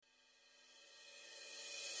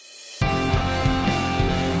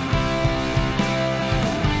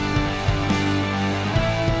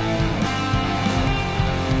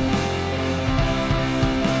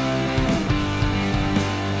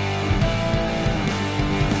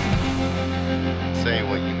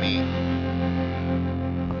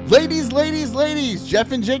Ladies,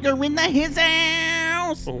 Jeff and Jake are in his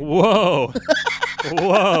house. Whoa.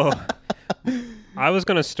 Whoa. I was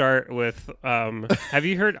going to start with, have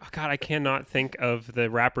you heard, God, I cannot think of the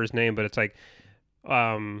rapper's name, but it's like,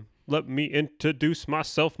 let me introduce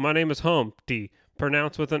myself. My name is Humpty.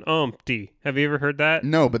 Pronounced with an umpty. Have you ever heard that?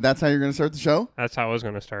 No, but that's how you're going to start the show? That's how I was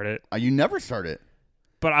going to start it. You never start it.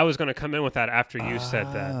 But I was going to come in with that after you said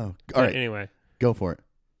that. All But right. Anyway. Go for it.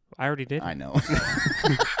 I already did. I know.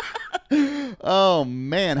 Oh,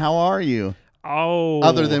 man. How are you? Oh.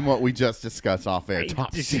 Other than what we just discussed off air.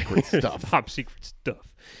 Top secret stuff. Top secret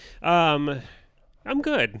stuff. I'm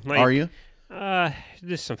good. Like, Are you?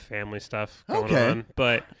 Just some family stuff going Okay. on.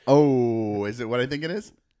 But Oh, is it what I think it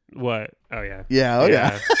is? what? Oh, yeah. Yeah. Oh,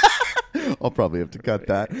 yeah. I'll probably have to cut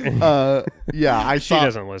that. Yeah, I She saw.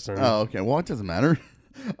 doesn't listen. Oh, okay. Well, it doesn't matter.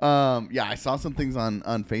 Yeah, I saw some things on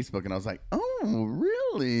Facebook, and I was like, oh,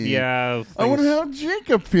 really? Yeah. I wonder how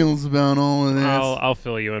Jacob feels about all of this. I'll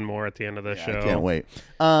fill you in more at the end of the show. I can't wait.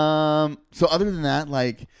 So other than that,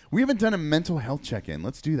 like, we haven't done a mental health check-in.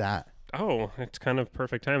 Let's do that. Oh, it's kind of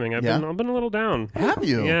perfect timing. I've Yeah? been a little down. Have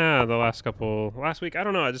you? Yeah, last week. I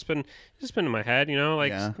don't know. It's been in my head.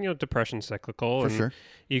 Like Yeah. depression's cyclical, For and sure.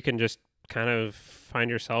 you can just kind of find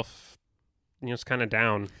yourself, it's kind of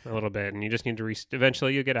down a little bit, and you just need to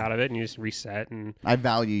eventually you get out of it, and you just reset. And I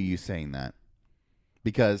value you saying that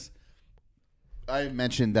because I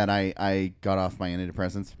mentioned that I got off my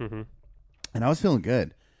antidepressants Mhm. and I was feeling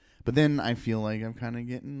good. But then I feel like I'm kind of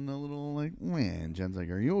getting a little like, man, Jen's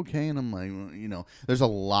like, are you okay? And I'm like, well, there's a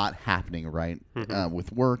lot happening, right?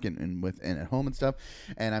 With work and at home and stuff.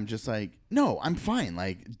 And I'm just like, no, I'm fine.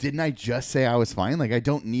 Like, didn't I just say I was fine? Like, I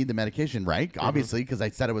don't need the medication, right? Obviously, because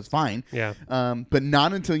I said it was fine. yeah, But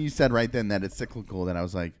not until you said right then that it's cyclical that I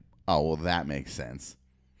was like, oh, well, that makes sense.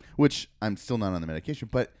 Which I'm still not on the medication.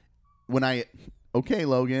 But when okay,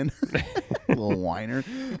 Logan, little whiner.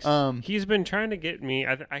 he's been trying to get me.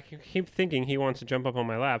 I keep thinking he wants to jump up on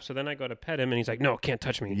my lap, so then I go to pet him, and he's like, "No, can't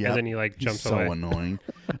touch me." Yep. And then he He's jumps so away. annoying.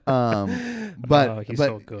 But He's but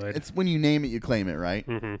so good. it's when you name it, you claim it, right?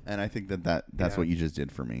 Mhm. And I think that's Yeah. what you just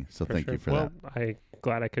did for me. So thank you for well, that. I'm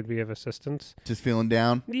glad I could be of assistance. Just feeling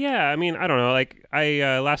down. Yeah, I mean, I don't know. Like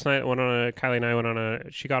last night Kylie and I went on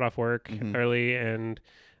she got off work Mhm. early, and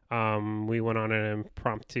we went on an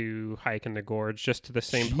impromptu hike in the gorge, just to the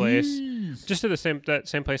same place, Jeez. just to that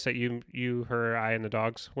same place that you, her, I, and the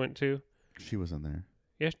dogs went to. She wasn't there.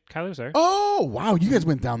 Yeah, Kylie was there. Oh wow, you guys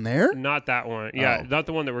went down there? Not that one. Yeah, Oh. not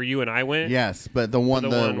the one that where you and I went. Yes, but the one,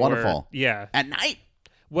 the waterfall Yeah. at night.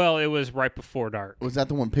 Well, it was right before dark. Was that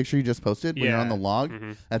the one picture you just posted when you're on the log?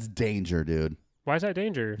 Mhm. That's danger, dude. Why is that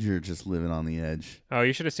danger? You're just living on the edge. Oh,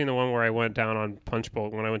 you should have seen the one where I went down on Punch Bowl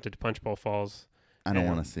when I went to Punch Bowl Falls. I don't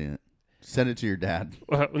Yeah. want to see it. Send it to your dad.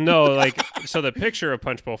 No, so the picture of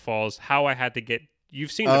Punch Bowl Falls, how I had to get.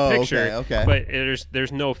 You've seen the Oh, picture, okay. but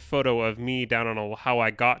there's no photo of me down on how I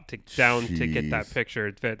got to to get that Jeez.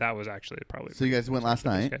 picture. That was actually probably. So you guys went last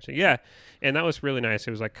night? sketchy. Yeah, and that was really nice.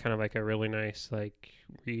 It was kind of like a really nice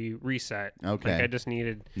reset. Okay. Like I just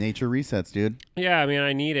needed. Nature resets, dude. Yeah, I mean,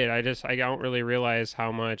 I need it. I don't really realize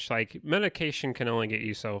how much medication can only get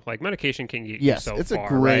you so medication can get Yes, you so it's far. a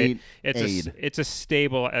great right? aid. It's a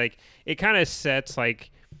stable it kind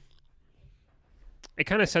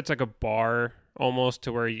of sets a bar almost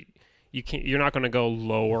to where you can't, you're not going to go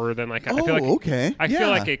lower than I feel like okay. I Yeah. feel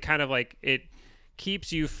like it kind of it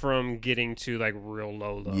keeps you from getting to real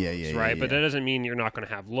low lows, Yeah, right? But yeah. that doesn't mean you're not going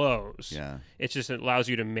to have lows. Yeah. It's just it allows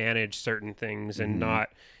you to manage certain things and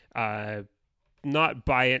Mhm. not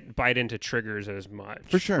bite into triggers as much.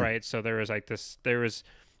 For sure. Right? So there's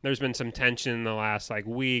been some tension in the last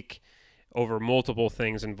week over multiple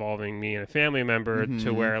things involving me and a family member to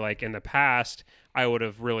Mhm. where in the past I would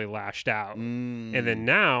have really lashed out. Mm. And then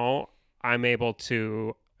now I'm able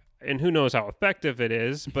to, and who knows how effective it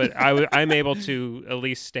is, but I'm able to at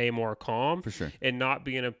least stay more calm For sure. and not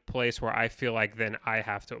be in a place where I feel then I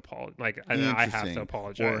have to apologize. I have Interesting. to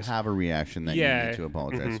apologize. Or have a reaction that you need to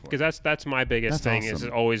apologize for. Because that's my biggest That's thing. Is awesome.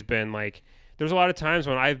 it's always been there's a lot of times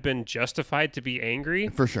when I've been justified to be angry,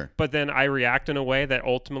 For sure. but then I react in a way that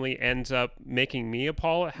ultimately ends up making me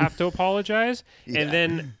have to apologize, Yeah.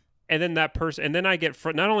 and then that person, and then I get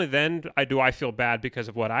not only then I feel bad because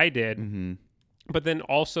of what I did, Mm-hmm. but then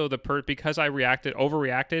also because I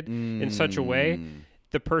overreacted in such a way,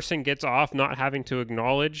 the person gets off not having to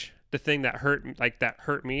acknowledge the thing that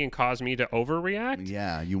hurt me and caused me to overreact.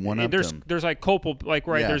 Yeah, you one up There's them. culpable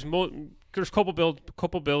Yeah. there's there's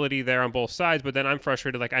culpability there on both sides, but then I'm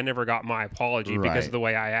frustrated. Like I never got my apology because of the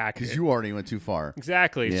way I acted. Because you already went too far.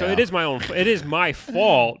 Exactly. Yeah. So it is my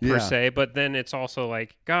fault Yeah. per se, but then it's also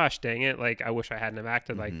like, gosh dang it, like I wish I hadn't have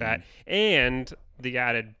acted like that. And the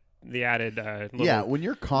added little when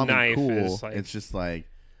you're calm knife and cool, is like, it's just like,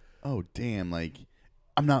 oh damn, like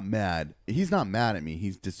I'm not mad. He's not mad at me.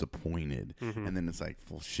 He's disappointed. And then it's like,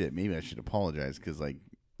 well, shit, maybe I should apologize because, like,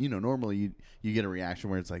 normally you get a reaction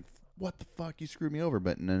where it's like, what the fuck, you screwed me over.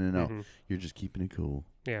 But no. You're just keeping it cool.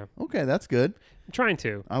 Yeah. Okay, that's good. I'm trying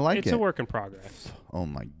to. I like it. It's a work in progress. Oh,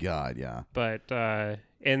 my God, yeah. But,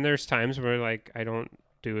 and there's times where, like, I don't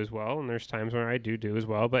do as well, and there's times where I do as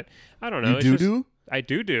well. But I don't know. You do? I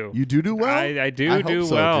do. You do well? I do hope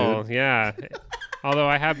so, well. dude. Yeah. Although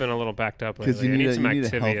I have been a little backed up lately. Because you I need, some a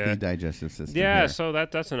Activia. healthy digestive system. Yeah, here. so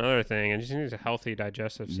that's another thing. I just need a healthy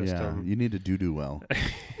digestive Yeah, system. you need to do well.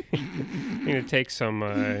 You need to take some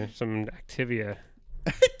Activia.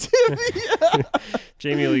 Activia. the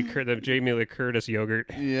Jamie Lee Curtis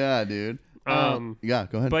yogurt. Yeah, dude. Yeah,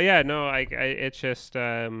 go ahead. But yeah, no, it's just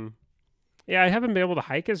I haven't been able to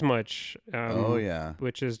hike as much. Oh yeah,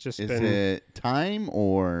 which has just is been it time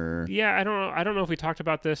or? Yeah, I don't know if we talked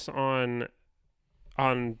about this on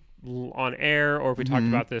air or if we talked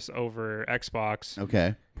about this over Xbox.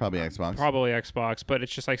 Okay, probably Xbox. Probably Xbox, but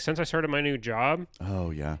it's just like since I started my new job. Oh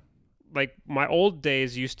yeah. Like my old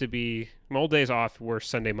days off were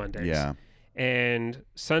Sunday, Mondays. Yeah. And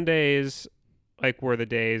Sundays like were the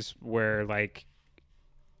days where like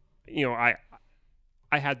I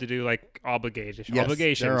had to do like obligations,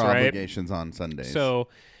 there are right? obligations on Sundays. So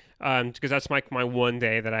because that's like my one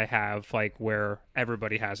day that I have like where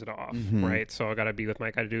everybody has it off, right? So I got to be with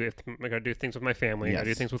I got to do things with my family. I got to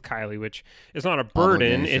do things with Kylie, which is not a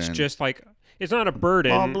burden. It's just like it's not a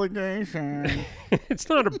burden. Obligation. It's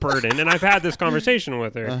not a burden, and I've had this conversation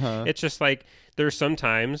with her. It's just like there's some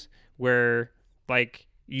times where like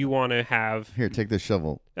you want to have Here, take this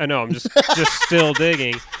shovel. I know I'm just still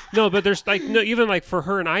digging. No, but there's like even like for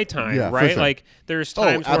her and I time, Yeah, for right? sure. Like there's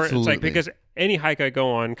times where it's absolutely. like because any hike I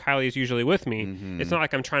go on, Kylie is usually with me. It's not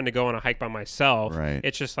like I'm trying to go on a hike by myself. Right.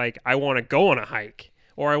 It's just like I want to go on a hike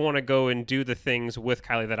or I want to go and do the things with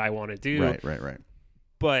Kylie that I want to do. Right.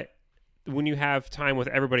 But when you have time with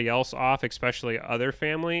everybody else off, especially other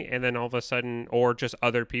family, and then all of a sudden, or just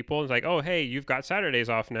other people, it's like, oh, hey, you've got Saturdays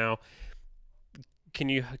off now. Can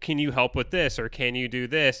you help with this or can you do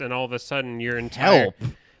this? And all of a sudden, your entire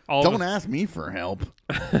Don't ask me for help.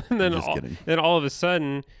 and then just kidding. Then all of a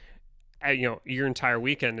sudden, your entire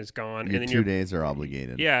weekend is gone, Your and then 2 days are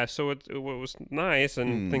obligated. Yeah, so it was nice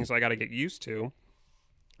and things I got to get used to.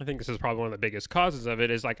 I think this is probably one of the biggest causes of it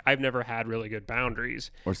is like I've never had really good boundaries.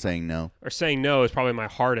 Or saying no. Or saying no is probably my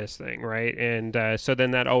hardest thing, right? And so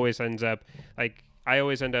then that always ends up like I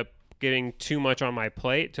always end up getting too much on my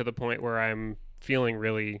plate to the point where I'm feeling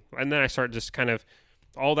really, and then I start just kind of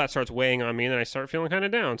all that starts weighing on me, and then I start feeling kind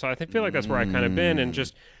of down. So I feel like that's where I kind of been, and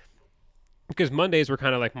just because Mondays were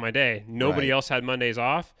kind of like my day. Nobody else had Mondays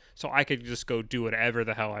off, so I could just go do whatever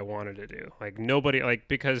the hell I wanted to do. Like nobody, like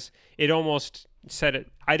because it almost set it.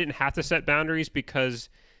 I didn't have to set boundaries because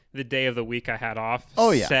the day of the week I had off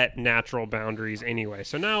set natural boundaries anyway.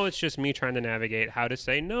 So now it's just me trying to navigate how to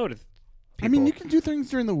say no to people. I mean, you can do things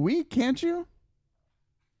during the week, can't you?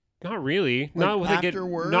 Not really. Like not with after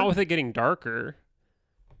work? Not with it getting darker.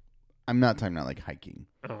 I'm not talking about like hiking.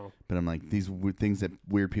 Oh. But I'm like, these things that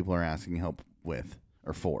weird people are asking help with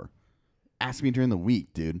or for. Ask me during the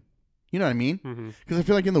week, dude. You know what I mean? Because I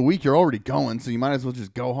feel like in the week you're already going, so you might as well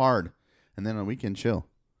just go hard. And then on the weekend, chill.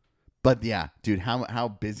 But yeah, dude,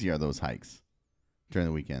 how busy are those hikes during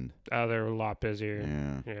the weekend? Oh, they're a lot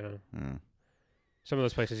busier. Yeah. Some of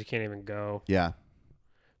those places you can't even go. Yeah.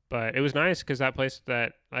 But it was nice because that place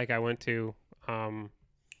that like I went to when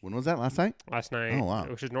was that? Last night? Last night. Oh, wow.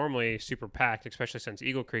 Which is normally super packed, especially since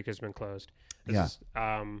Eagle Creek has been closed. We were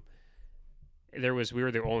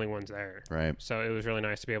the only ones there. Right. So it was really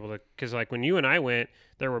nice to be able to, because like when you and I went,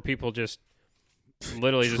 there were people just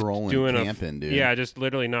literally just doing camping, dude. Yeah, just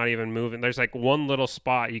literally not even moving. There's like one little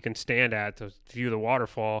spot you can stand at to view the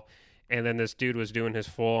waterfall. And then this dude was doing his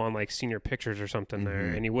full on like senior pictures or something there,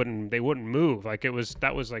 and they wouldn't move. Like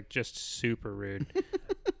that was like just super rude.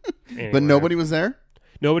 Anyway, But nobody was there?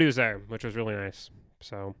 Nobody was there, which was really nice.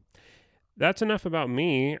 So that's enough about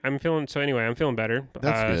me. I'm feeling better.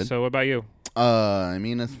 That's good. So what about you? I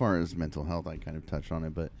mean, as far as mental health, I kind of touched on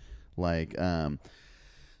it, but like, I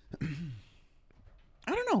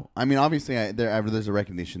don't know. I mean, obviously, there's a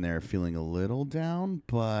recognition there of feeling a little down,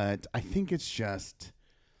 but I think it's just,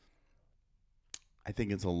 I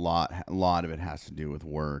think it's a lot of it has to do with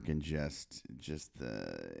work and just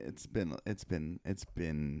it's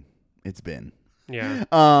been. Yeah.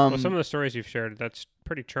 Well, some of the stories you've shared, that's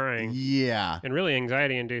pretty trying Yeah. and really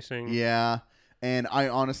anxiety inducing. Yeah. And I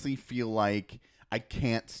honestly feel like I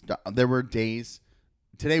can't stop. There were days.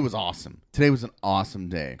 Today was awesome. Today was an awesome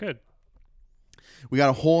day. Good. We got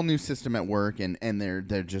a whole new system at work, and they're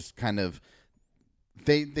just kind of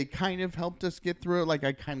they kind of helped us get through it. Like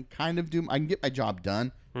I can get my job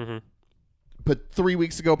done. Mm-hmm. But 3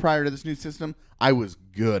 weeks ago, prior to this new system, I was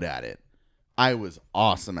good at it. I was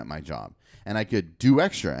awesome at my job. And I could do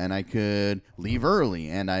extra, and I could leave early,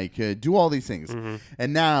 and I could do all these things. Mm-hmm.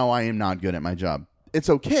 And now I am not good at my job. It's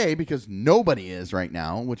okay because nobody is right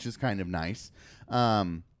now, which is kind of nice.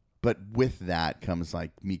 But with that comes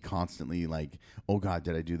like me constantly like, oh God,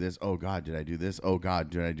 did I do this? Oh God, did I do this? Oh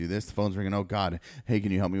God, did I do this? The phone's ringing. Oh God, hey,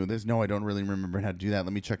 can you help me with this? No, I don't really remember how to do that.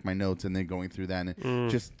 Let me check my notes, and then going through that,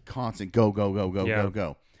 and just constant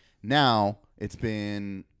go. Now it's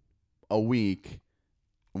been a week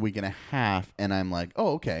and a half, and I'm like,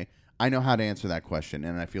 oh, okay, I know how to answer that question,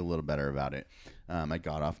 and I feel a little better about it. I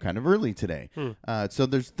got off kind of early today. So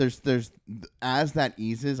there's as that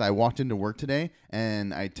eases, I walked into work today,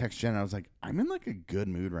 and I text Jen, and I was like, I'm in like a good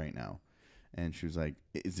mood right now. And she was like,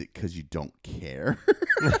 is it because you don't care?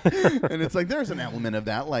 And it's like, there's an element of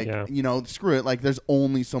that. Like, screw it. Like, there's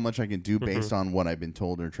only so much I can do based on what I've been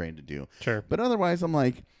told or trained to do. Sure. But otherwise, I'm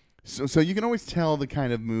like, so you can always tell the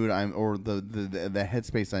kind of mood I'm, or the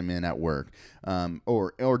headspace I'm in at work,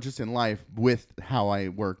 or just in life with how I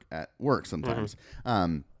work at work sometimes.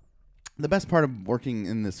 The best part of working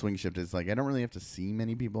in the swing shift is like I don't really have to see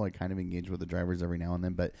many people. I kind of engage with the drivers every now and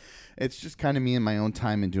then, but it's just kind of me in my own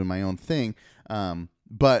time and doing my own thing.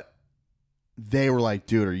 But they were like,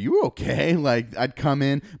 dude, are you okay? Like I'd come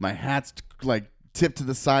in, my hat's like tipped to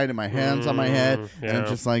the side and my hands on my head, and I'm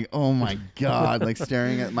just like, oh my God, like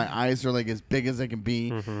staring at my eyes are like as big as they can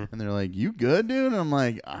be. And they're like, you good, dude? And I'm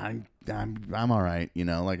like, I'm all right,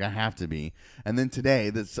 like I have to be. And then today,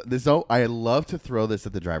 this I love to throw this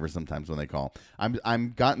at the driver sometimes when they call.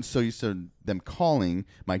 I'm gotten so used to them calling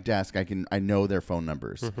my desk, I know their phone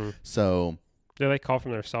numbers. So do they call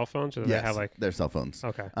from their cell phones, or do they have like their cell phones?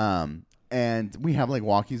 Okay. And we have like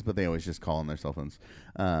walkies, but they always just call on their cell phones.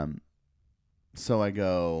 So I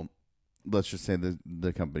go, let's just say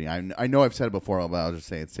the company. I know I've said it before, but I'll just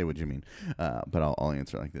say it. Say what you mean. But I'll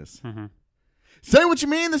answer like this. Say what you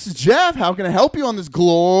mean. This is Jeff. How can I help you on this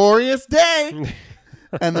glorious day?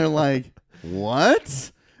 And they're like,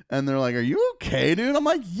 what? And they're like, are you okay, dude? I'm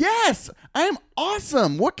like, yes, I am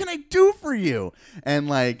awesome. What can I do for you? And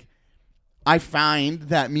like, I find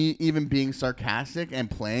that me even being sarcastic and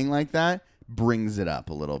playing like that brings it up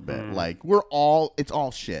a little bit. Like it's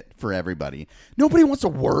all shit for everybody. Nobody wants to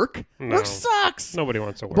work. No. Work sucks. Nobody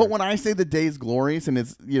wants to work. But when I say the day's glorious and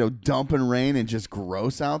it's, dumping rain and just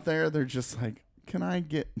gross out there, they're just like, can I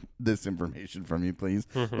get this information from you, please?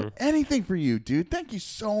 Anything for you, dude. Thank you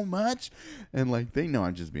so much. And like, they know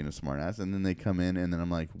I'm just being a smartass. And then they come in and then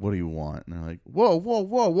I'm like, what do you want? And they're like, whoa.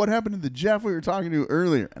 What happened to the Jeff we were talking to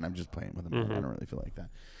earlier? And I'm just playing with them. I don't really feel like that.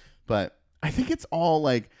 But I think it's all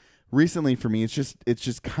like, recently for me, it's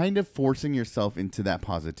just kind of forcing yourself into that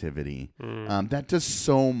positivity. That does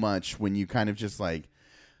so much when you kind of just like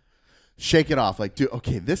shake it off. Like, dude,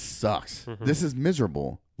 okay, this sucks. This is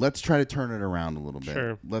miserable. Let's try to turn it around a little bit.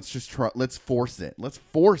 Sure. Let's just try. Let's force it.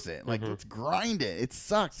 Like, let's grind it. It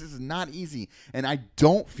sucks. This is not easy. And I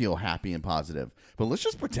don't feel happy and positive. But let's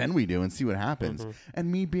just pretend we do and see what happens.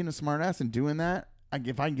 And me being a smartass and doing that,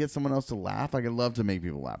 if I can get someone else to laugh, I could love to make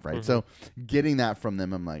people laugh, right? So getting that from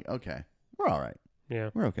them, I'm like, okay, we're all right. Yeah.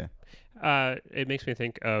 We're okay. It makes me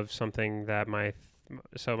think of something that my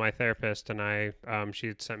therapist and I, she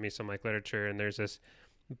had sent me some like literature, and there's this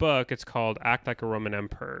book. It's called Act Like a Roman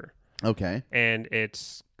Emperor. Okay. And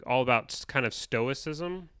it's all about kind of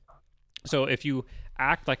stoicism. So if you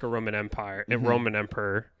act like a Roman emperor,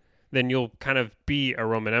 then you'll kind of be a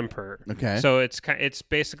Roman emperor. Okay. So it's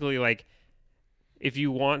basically like, if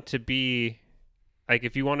you want to be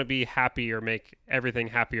happy or make everything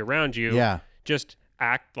happy around you, just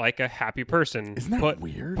act like a happy person. Isn't that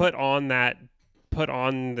weird? Put on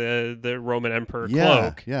the Roman emperor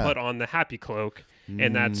cloak. Yeah. Put on the happy cloak,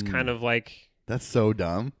 and that's kind of like, that's so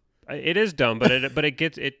dumb. It is dumb, but it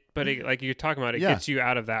like you're talking about, it gets you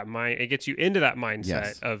out of that mind. It gets you into that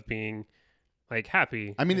mindset of being like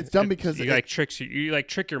happy. I mean, it's dumb because you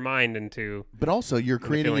trick your mind into. But also, you're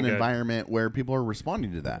creating an environment where people are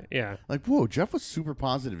responding to that. Yeah. Like, whoa, Jeff was super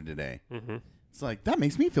positive today. It's like, that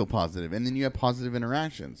makes me feel positive, and then you have positive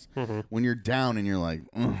interactions. When you're down and you're like,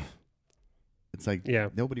 ugh. It's like,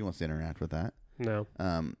 nobody wants to interact with that. No.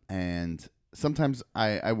 And sometimes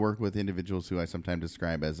I work with individuals who I sometimes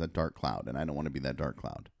describe as a dark cloud, and I don't want to be that dark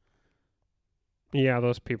cloud. Yeah,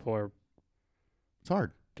 those people are. It's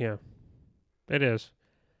hard. Yeah, it is.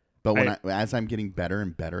 But as I'm getting better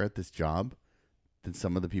and better at this job than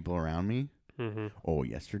some of the people around me. Mm-hmm. Oh,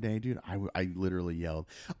 yesterday, dude, I literally yelled,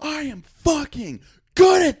 "I am fucking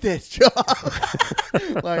good at this job!"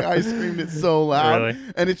 Like I screamed it so loud, Really?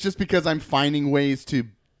 and it's just because I'm finding ways to.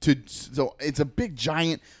 So it's a big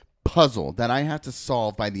giant puzzle that I have to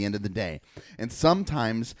solve by the end of the day, and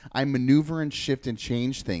sometimes I maneuver and shift and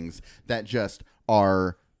change things that just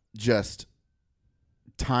are just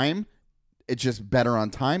time. It's just better on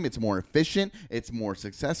time. It's more efficient. It's more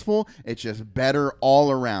successful. It's just better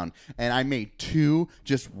all around. And I made 2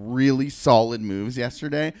 just really solid moves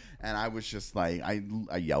yesterday. And I was just like, I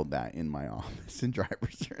yelled that in my office, and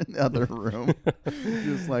drivers are in the other room.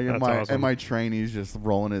 Just like, and my trainee's just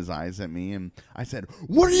rolling his eyes at me. And I said,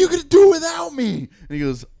 "What are you going to do without me?" And he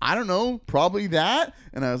goes, "I don't know, probably that."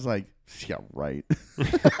 And I was like, "Yeah, right."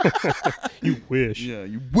 You wish. Yeah,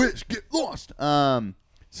 you wish. Get lost.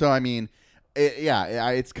 So, I mean...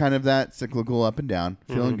 it's kind of that cyclical up and down.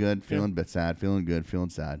 Feeling good, feeling bit sad, feeling good, feeling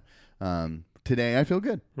sad. Today I feel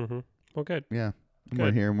good. Mm-hmm. Well, good. Yeah, Good.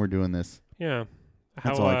 We're here and we're doing this. Yeah.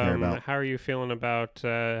 That's all I care about. How are you feeling about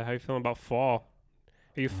fall?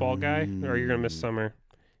 Are you a fall guy, or are you gonna miss summer?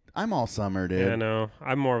 I'm all summer, dude. Yeah, no,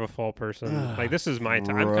 I'm more of a fall person. Like this is my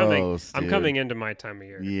time. Gross, I'm dude. coming into my time of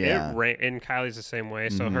year. Yeah. And Kylie's the same way.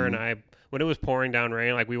 So her and I, when it was pouring down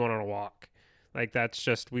rain, like we went on a walk. Like that's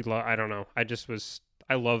just I don't know.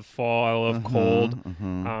 I love fall. I love cold.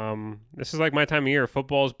 This is like my time of year.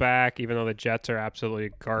 Football's back, even though the Jets are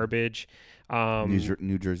absolutely garbage.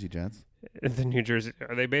 New Jersey Jets. The New Jersey,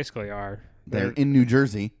 they basically are. They're in New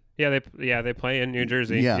Jersey. Yeah, they play in New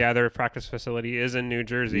Jersey. Yeah. Their practice facility is in New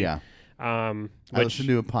Jersey. Yeah. I listened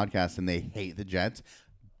to a podcast and they hate the Jets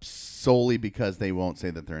solely because they won't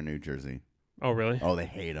say that they're in New Jersey. Oh, really? Oh, they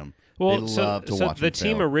hate them. Well, they love to watch the them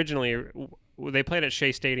team fail. originally they played at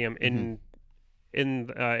Shea Stadium in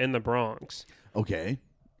the Bronx. Okay.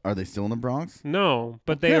 Are they still in the Bronx? No,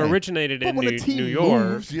 but they originated in when a team New York.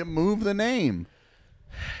 Moves, you move the name.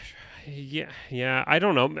 Yeah. I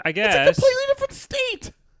don't know. I guess It's a completely different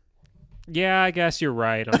state. Yeah, I guess you're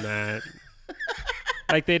right on that.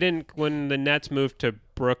 Like they didn't when the Nets moved to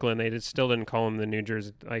Brooklyn, still didn't call them the New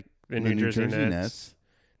Jersey New Jersey Nets.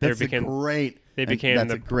 That's a great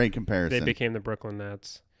comparison. They became the Brooklyn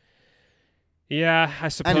Nets. Yeah, I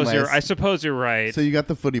suppose you're right. So you got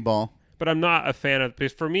the footy ball. But I'm not a fan of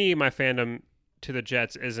because for me my fandom to the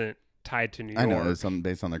Jets isn't tied to New York. I know, it's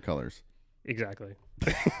based on their colors. Exactly.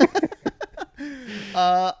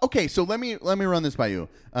 Okay, so let me run this by you.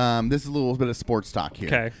 This is a little bit of sports talk here.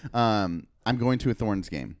 Okay. I'm going to a Thorns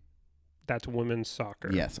game. That's women's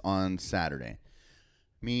soccer. Yes, on Saturday.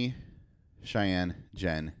 Me, Cheyenne,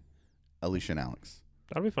 Jen, Alicia, and Alex.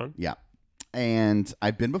 That'll be fun. Yeah. And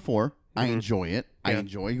I've been before. I enjoy it. Yeah. I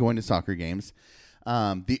enjoy going to soccer games.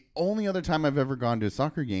 The only other time I've ever gone to a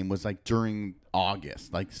soccer game was like during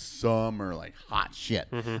August, like summer, like hot shit.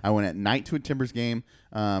 I went at night to a Timbers game,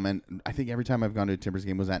 and I think every time I've gone to a Timbers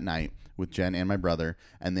game was at night with Jen and my brother.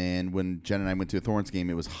 And then when Jen and I went to a Thorns game,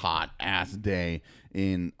 it was hot ass day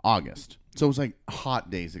in August. So it was like hot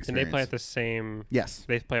days experience. And they play at the same. Yes.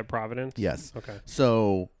 They play at Providence. Yes. Okay.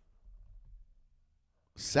 So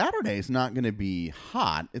Saturday is not going to be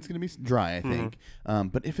hot. It's going to be dry, I think.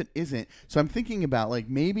 But if it isn't, so I'm thinking about like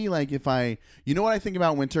maybe like if you know what I think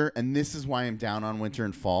about winter, and this is why I'm down on winter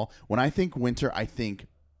and fall. When I think winter, I think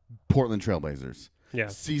Portland Trailblazers. Yeah.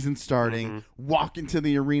 Season starting, walk into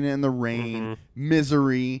the arena in the rain,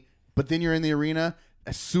 misery. But then you're in the arena.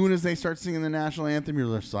 As soon as they start singing the national anthem,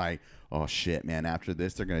 you're just like, oh shit, man! After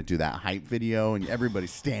this, they're gonna do that hype video, and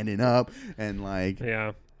everybody's standing up and like,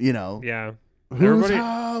 you know, Everybody,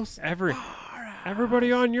 house?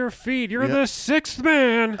 Everybody on your feet. You're the sixth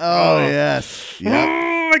man. Oh, yes. Yep.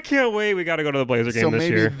 I can't wait. We got to go to the Blazer game this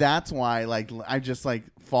year. So maybe that's why, like, I just like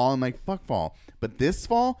fall and like fuck fall. But this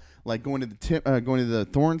fall, like going to the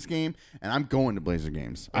Thorns game, and I'm going to Blazer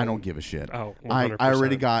games. I don't give a shit. Oh, 100%. I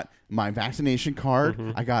already got my vaccination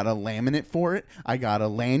card. I got a laminate for it. I got a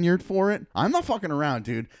lanyard for it. I'm not fucking around,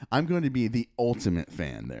 dude. I'm going to be the ultimate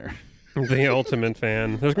fan there. The ultimate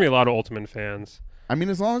fan. There's going to be a lot of ultimate fans. I mean,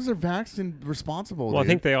 as long as they're vaccinated responsible. Well, dude. I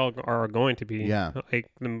think they all are going to be. Yeah.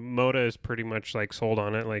 Like, the Moda is pretty much, like, sold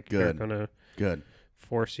on it. Like, they're going to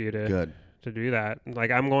force you to do that.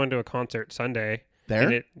 Like, I'm going to a concert Sunday.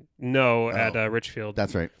 There? At Richfield.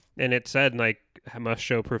 That's right. And it said, like, must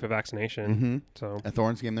show proof of vaccination. So At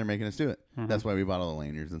Thorns game, they're making us do it. That's why we bought all the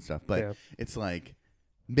lanyards and stuff. But it's like,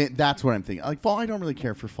 That's what I'm thinking. Like fall, I don't really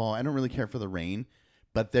care for fall. I don't really care for the rain.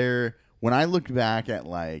 But when I look back at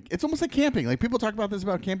like, it's almost like camping. Like people talk about this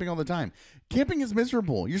about camping all the time. Camping is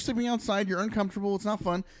miserable. You're sleeping outside. You're uncomfortable. It's not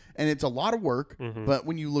fun, and it's a lot of work. Mm-hmm. But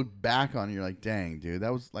when you look back on it, you're like, dang, dude,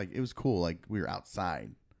 that was like, it was cool. Like we were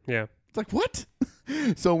outside. Yeah. It's like, what?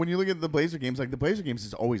 So when you look at the Blazer games, like the Blazer games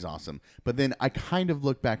is always awesome. But then I kind of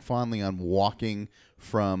look back fondly on walking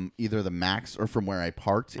from either the Max or from where I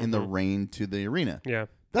parked in the rain to the arena. Yeah.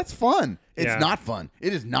 That's fun. It's Yeah. not fun.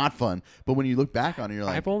 It is not fun. But when you look back on it, you're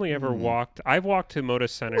like, I've only ever walked. I've walked to Moda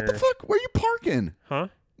Center. what the fuck? Where are you parking? Huh?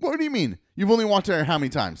 What do you mean? You've only walked there how many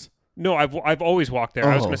times? No, I've always walked there.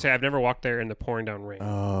 I was Oh. going to say I've never walked there in the pouring down rain.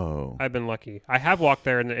 Oh. I've been lucky. I have walked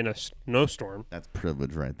there in a snowstorm. That's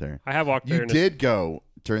privilege right there. I have walked there. You did go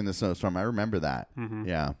during the snowstorm. I remember that.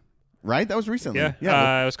 Yeah. Right? That was recently. Yeah.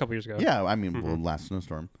 Yeah. It was a couple years ago. Yeah. I mean, well, last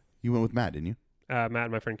snowstorm. You went with Matt, didn't you? Matt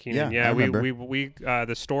and my friend Keenan. Yeah, I remember. we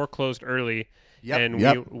the store closed early, Yep, and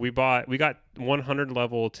yep. we got 100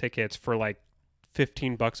 level tickets for like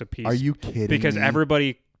 $15 a piece. Are you kidding Because me?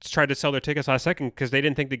 everybody tried to sell their tickets last second because they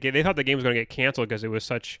didn't think they thought the game was going to get canceled because it was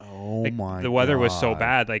such Oh like, my the weather was so God.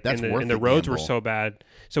 bad, like That's and worth the the roads were gamble. so bad.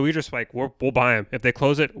 So we just like we'll buy them if they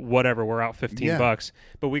close it, whatever. We're out $15.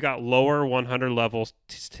 But we got lower 100 level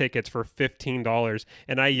tickets for $15,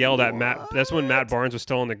 and I yelled at Matt. That's when Matt Barnes was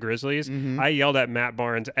still in the Grizzlies. I yelled at Matt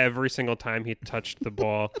Barnes every single time he touched the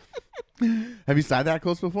ball. Have you sat that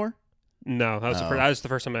close before? No, that was that was the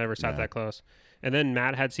first time I ever sat Yeah. that close. And then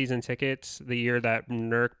Matt had season tickets the year that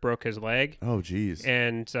Nurk broke his leg. Oh, geez.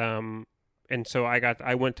 And so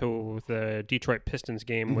I went to the Detroit Pistons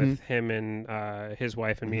game with him and his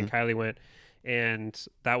wife, and me and Kylie went, and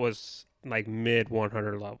that was like mid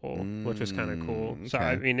 100 level, which was kind of cool. So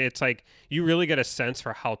I okay. mean, it's like you really get a sense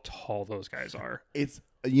for how tall those guys are. It's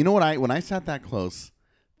you know what when I sat that close,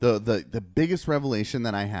 the biggest revelation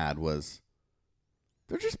that I had was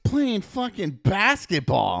they're just playing fucking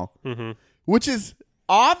basketball, which is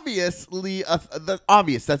obviously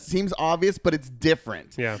obvious. That seems obvious, but it's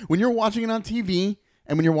different. Yeah. When you're watching it on TV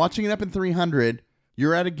and when you're watching it up in 300,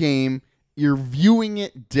 you're at a game, you're viewing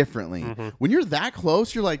it differently. When you're that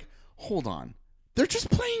close, you're like, hold on, they're just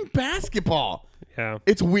playing basketball. Yeah,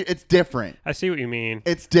 It's weird. It's different. I see what you mean.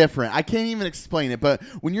 It's different. I can't even explain it. But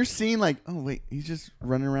when you're seeing like, oh wait, he's just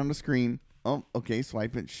running around the screen. Oh, okay,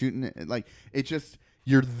 swipe it, shooting it. Like it just,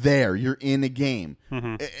 you're there. You're in a game.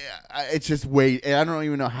 It's just I don't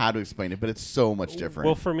even know how to explain it, but it's so much different.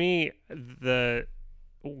 Well, for me,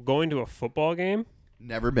 going to a football game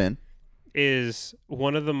Never been. is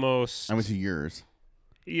one of the most. I went to yours.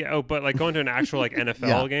 Yeah, but like going to an actual like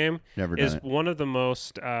NFL game Never is done it. one of the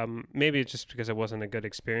most. Maybe it's just because it wasn't a good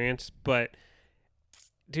experience, but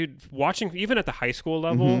dude, watching even at the high school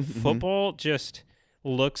level, football just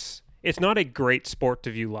looks. It's not a great sport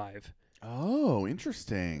to view live. Oh,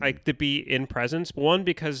 interesting. Like to be in presence. One,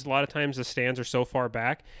 because a lot of times the stands are so far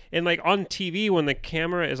back, and like on TV when the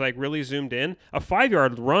camera is like really zoomed in, a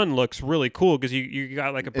 5-yard run looks really cool because you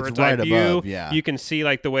got like a bird's eye right view. above, yeah. You can see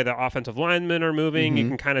like the way the offensive linemen are moving. You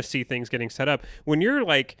can kind of see things getting set up. When you're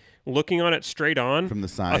like looking on it straight on From the a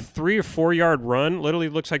side. 3 or 4 yard run literally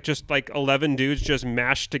looks like just like 11 dudes just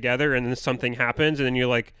mashed together, and then something happens, and then you're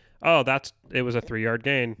like, oh, it was a 3-yard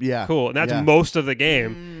gain. Yeah. Cool. And that's Yeah. most of the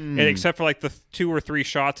game. And except for like the 2 or 3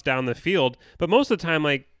 shots down the field. But most of the time,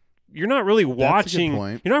 like, you're not really That's a good watching.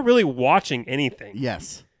 point. You're not really watching anything.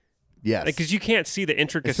 Yes. Yes. Because you can't see the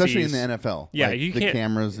intricacies. Especially in the NFL. Yeah, Like, you the can't-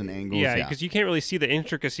 cameras and angles. Yeah, Yeah. because you can't really see the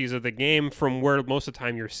intricacies of the game from where most of the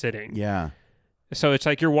time you're sitting. Yeah. So it's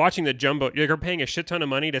like you're watching the jumbo. You're paying a shit ton of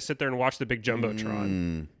money to sit there and watch the big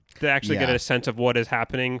jumbotron to actually get Yeah. a sense of what is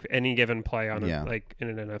happening any given play on Yeah. like in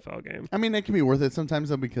an NFL game. I mean, it can be worth it sometimes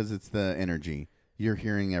though because it's the energy. You're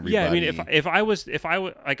hearing everybody. Yeah, I mean, if I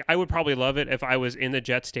would like, I would probably love it if I was in the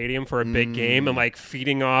Jet Stadium for a big game and like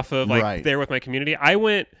feeding off of like Right. there with my community. I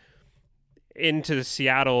went into the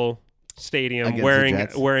Seattle Stadium Against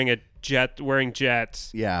the Jets? wearing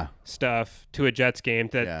Jets Yeah. stuff to a Jets game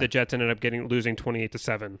that Yeah. the Jets ended up losing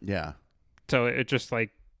 28-7. Yeah. So it just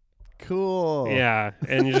like Cool. yeah,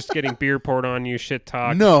 and you're just getting beer poured on you, shit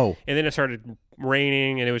talk. No. And then it started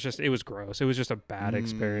raining, and it was gross. It was just a bad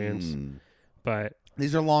experience. But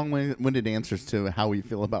These are long-winded answers to how we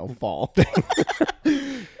feel about fall.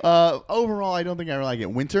 Overall, I don't think I like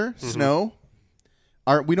it. Winter, snow.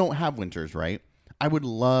 We don't have winters, right? I would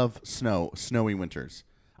love snowy winters.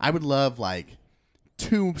 I would love like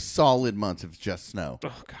 2 solid months of just snow.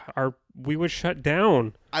 oh god, we would shut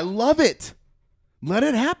down. I love it. Let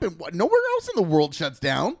it happen. Nowhere else in the world shuts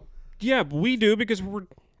down. Yeah, we do because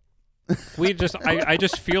I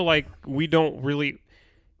just feel like we don't really.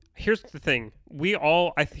 here's the thing. We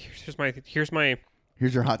all. Here's my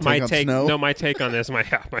Here's your hot take my on take. snow. No, my take on this. My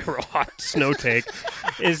real hot snow take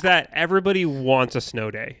is that everybody wants a snow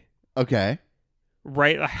day. Okay.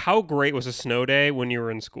 Right? How great was a snow day when you were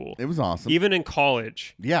in school? It was awesome. Even in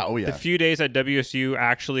college. Yeah. Oh, yeah. The few days at WSU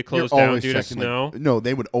actually You're closed down always due to checking, snow. like, no,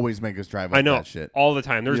 they would always make us drive like I know that shit. all the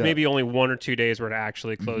time. There's Yeah. maybe only 1 or 2 days where it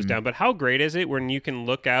actually closed down. But how great is it when you can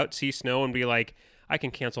look out, see snow, and be like, I can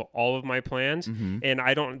cancel all of my plans, and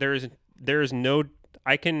I don't. There's no.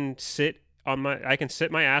 I can sit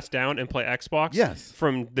my ass down and play Xbox. Yes.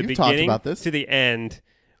 From the You've talked beginning about this. to the end,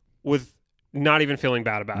 with not even feeling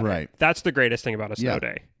bad about it. Right. That's the greatest thing about a snow Yeah.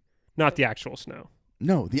 day, not the actual snow.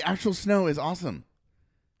 No, the actual snow is awesome.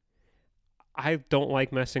 I don't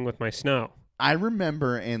like messing with my snow. I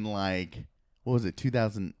remember in like, what was it,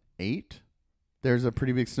 2008? There's a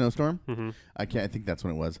pretty big snowstorm. Mm-hmm. I think that's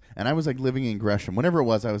when it was. And I was like living in Gresham. Whenever it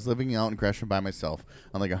was, I was living out in Gresham by myself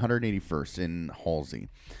on like 181st in Halsey.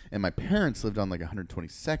 And my parents lived on like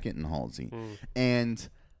 122nd in Halsey. And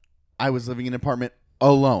I was living in an apartment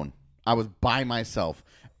alone. I was by myself.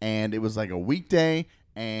 And it was like a weekday.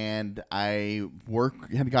 And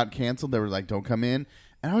work had got canceled. They were like, don't come in.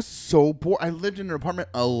 And I was so bored. I lived in an apartment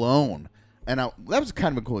alone. And that was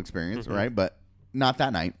kind of a cool experience, right? But not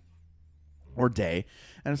that night. Or day.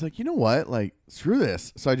 And I was like, you know what? Like, screw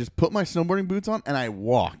this. So I just put my snowboarding boots on and I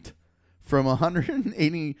walked from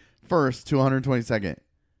 181st to 122nd.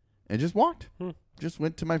 And just walked. Just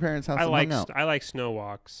went to my parents' house and hung out. I like snow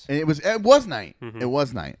walks. And it was night. It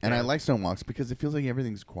was night. And I like snow walks because it feels like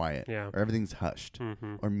everything's quiet. Yeah. Or everything's hushed.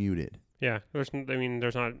 Or muted. Yeah. There's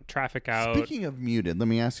not traffic out. Speaking of muted, let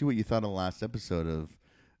me ask you what you thought of the last episode of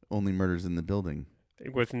Only Murders in the Building.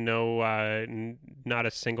 With no, not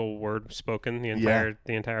a single word spoken the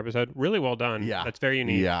entire episode. Really well done. Yeah. That's very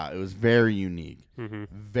unique. Yeah, it was very unique.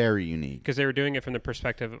 Very unique. Because they were doing it from the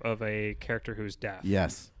perspective of a character who's deaf.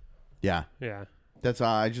 Yes. Yeah. Yeah. That's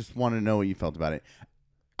I just want to know what you felt about it.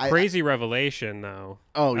 Crazy revelation, though.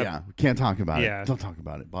 Oh, yeah. Can't talk about yeah. it. Don't talk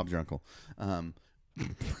about it. Bob's your uncle.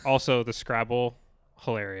 Also, the Scrabble,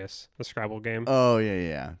 hilarious. The Scrabble game. Oh,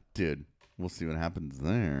 yeah. Dude, we'll see what happens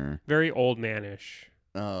there. Very old manish.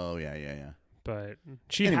 Oh, yeah. But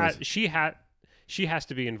she has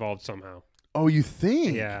to be involved somehow. Oh, you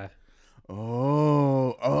think? Yeah.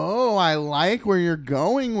 Oh, I like where you're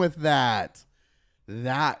going with that.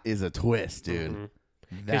 That is a twist, dude.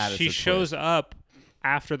 Because she shows up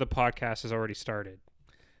after the podcast has already started.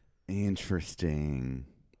 Interesting.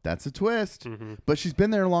 That's a twist. But she's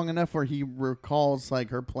been there long enough where he recalls like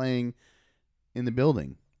her playing in the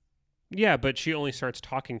building. Yeah, but she only starts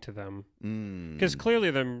talking to them because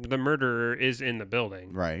clearly the murderer is in the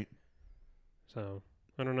building, right? So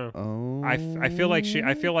I don't know. Oh, I feel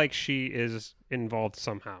like she is involved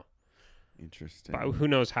somehow. Interesting. But who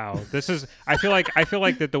knows how? This is. I feel like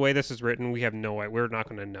that the way this is written, we have no way. We're not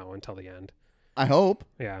going to know until the end. I hope.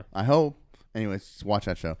 Yeah. I hope. Anyways, just watch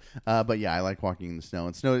that show. But yeah, I like walking in the snow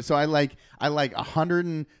and snow. So I like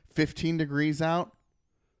 115 degrees out,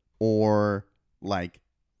 or like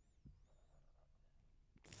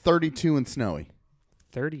 32 and snowy.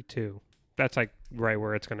 32. That's like right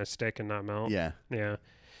where it's going to stick and not melt. Yeah. Yeah.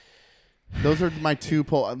 Those are my two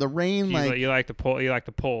poles. The rain, You like the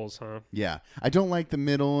poles, huh? Yeah. I don't like the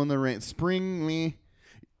middle and the rain. Spring,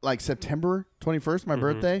 like September 21st, my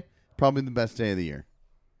birthday, probably the best day of the year.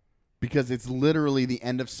 Because it's literally the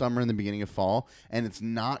end of summer and the beginning of fall, and it's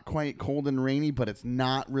not quite cold and rainy, but it's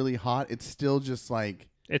not really hot. It's still just like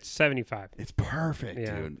it's 75. It's perfect,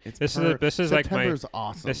 yeah. dude. It's this is like September's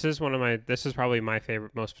awesome. This is probably my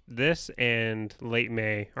favorite. This and late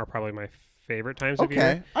May are probably my favorite times of year.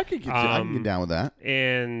 Okay, I can get down with that.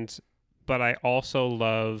 But I also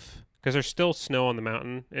love because there's still snow on the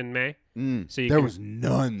mountain in May. So there was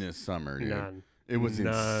none this summer, dude. None. It was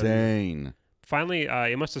insane. Finally,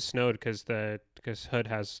 it must have snowed because Hood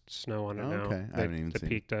has snow on it now. Okay, I haven't even the seen.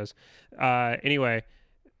 Peak does. Anyway,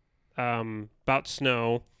 about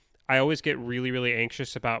snow, I always get really, really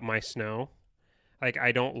anxious about my snow. Like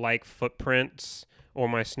I don't like footprints or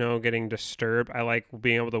my snow getting disturbed. I like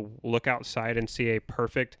being able to look outside and see a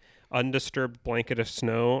perfect, undisturbed blanket of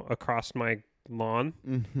snow across my lawn.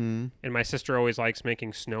 And my sister always likes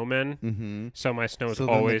making snowmen. So my snow is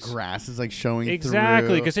always the grass is like showing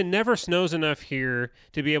exactly because it never snows enough here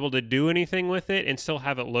to be able to do anything with it and still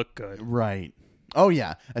have it look good. Right. Oh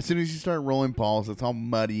yeah. As soon as you start rolling balls, it's all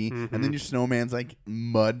muddy, and then your snowman's like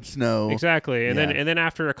mud snow. Exactly. And then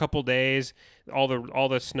after a couple days, all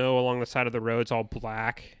the snow along the side of the road's all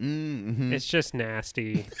black. It's just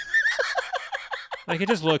nasty. Like it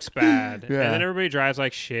just looks bad. Yeah. And then everybody drives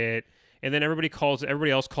like shit. and then everybody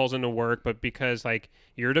else calls into work, but because like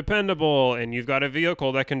you're dependable and you've got a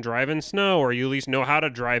vehicle that can drive in snow, or you at least know how to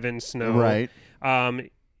drive in snow, Right.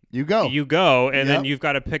 You go. and then you've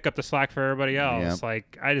got to pick up the slack for everybody else. Yep.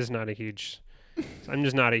 Like I'm just not a huge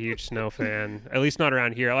snow fan, at least not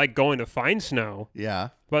around here. I like going to find snow, Yeah.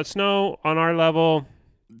 but snow on our level,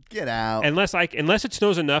 Get out. unless it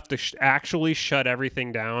snows enough to actually shut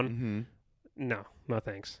everything down. Mm-hmm. No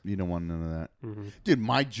thanks. You don't want none of that. Mm-hmm. Dude,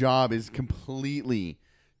 my job is completely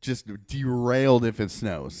just derailed if it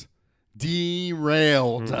snows.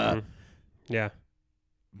 Derailed. Mm-hmm. Yeah.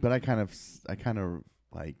 But I kind of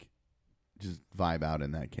like just vibe out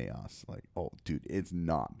in that chaos. Like, oh, dude, it's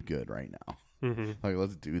not good right now. Mm-hmm. Like,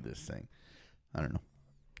 let's do this thing. I don't know.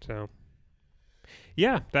 So,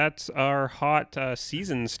 yeah, that's our hot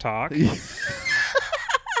seasons talk.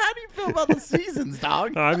 How do you feel about the seasons,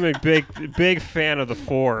 dog? I'm a big fan of the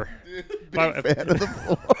 4. Big fan of the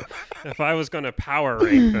 4. If I was going to power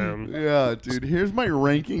rank them. Yeah, dude. Here's my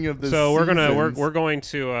ranking of the So we're seasons. going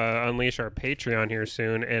to unleash our Patreon here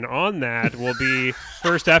soon, and on that will be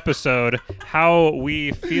first episode how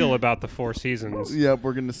we feel about the 4 seasons. Yep,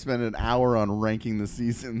 we're gonna spend an hour on ranking the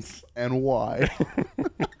seasons and why.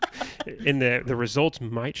 And the results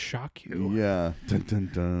might shock you. Yeah, dun dun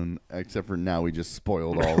dun. Except for now, we just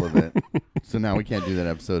spoiled all of it, so now we can't do that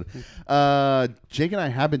episode. Jake and I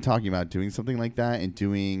have been talking about doing something like that and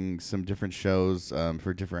doing some different shows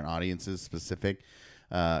for different audiences specific.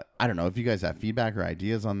 I don't know if you guys have feedback or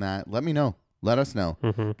ideas on that. Let me know. Let us know,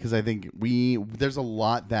 because I think there's a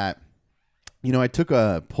lot that, I took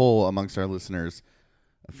a poll amongst our listeners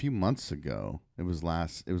a few months ago. It was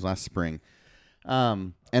last spring.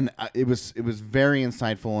 And it was very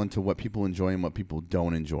insightful into what people enjoy and what people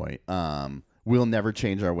don't enjoy. We'll never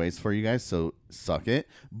change our ways for you guys, so suck it.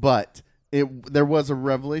 But there was a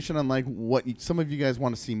revelation on like what some of you guys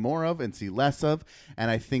want to see more of and see less of, and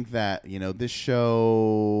I think that this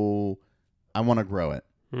show, I want to grow it.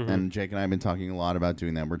 And Jake and I have been talking a lot about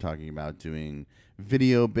doing that. We're talking about doing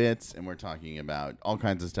video bits, and we're talking about all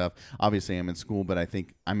kinds of stuff. Obviously, I'm in school, but I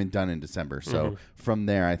think I'm done in December. So from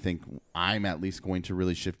there, I think I'm at least going to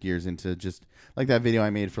really shift gears into just like that video I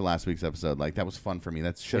made for last week's episode. Like, that was fun for me.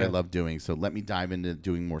 That's shit I love doing. So let me dive into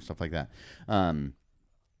doing more stuff like that.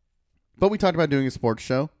 But we talked about doing a sports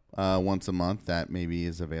show once a month that maybe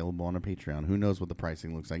is available on a Patreon. Who knows what the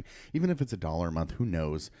pricing looks like? Even if it's $1 a month, who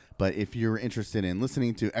knows? But if you're interested in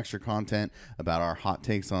listening to extra content about our hot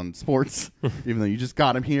takes on sports, even though you just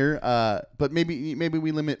got them here, but maybe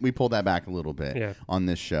we pull that back a little bit on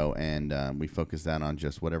this show, and we focus that on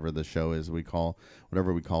just whatever the show is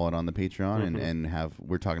whatever we call it on the Patreon, and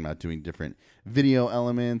we're talking about doing different video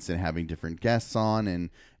elements and having different guests on,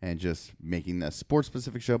 and just making the sports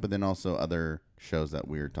specific show, but then also other shows that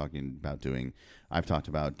we're talking about doing. We've talked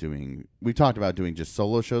about doing just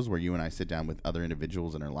solo shows where you and I sit down with other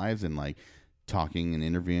individuals in our lives and like talking and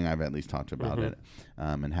interviewing. I've at least talked about it,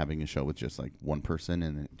 and having a show with just like one person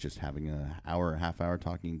and just having an hour or half hour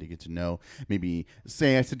talking to get to know. Maybe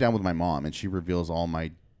say I sit down with my mom and she reveals all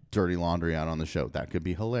my dirty laundry out on the show. That could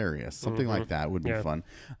be hilarious. Something like that would be fun.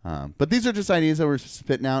 But these are just ideas that we're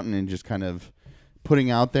spitting out and just kind of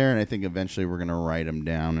putting out there, and I think eventually we're going to write them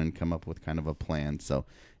down and come up with kind of a plan. So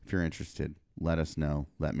if you're interested, let us know.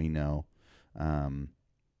 Let me know. And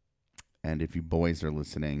if you boys are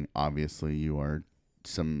listening, obviously you are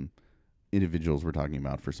some individuals we're talking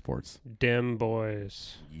about for sports. Dim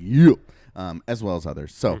boys. Yeah. As well as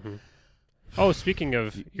others. So Oh, speaking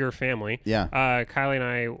of your family, yeah. Kylie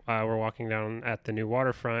and I were walking down at the new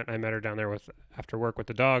waterfront. I met her down there after work with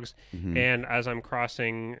the dogs, and as I'm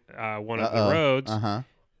crossing one of the roads,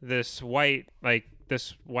 this white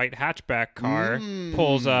hatchback car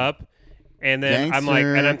pulls up, and then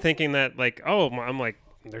I'm thinking that I'm like,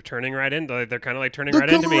 they're turning right into, they're kind of like turning right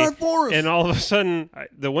into me, and all of a sudden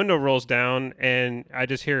the window rolls down, and I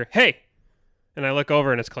just hear, "Hey," and I look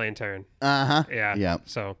over, and it's Clay and Taryn. Yeah.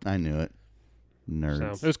 So I knew it. Nerds.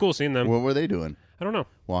 So it was cool seeing them. What were they doing? I don't know.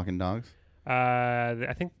 Walking dogs? I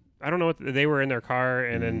don't know. They were in their car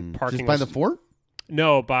and then parking. Just by the fort?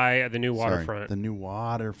 No, by the new waterfront. The new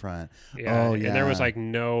waterfront. Yeah. Oh, yeah. And there was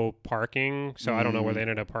no parking, so I don't know where they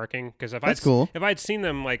ended up parking. Because if I'd seen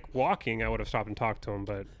them walking, I would have stopped and talked to them.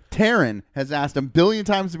 But Taryn has asked a billion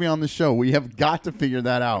times to be on the show. We have got to figure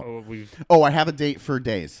that out. I have a date for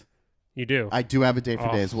days. You do? I do have a date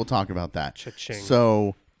for days. We'll talk about that. Cha-ching.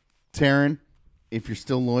 So, Taryn, if you're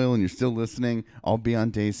still loyal and you're still listening, I'll be on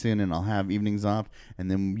day soon and I'll have evenings off,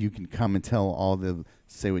 and then you can come and tell all the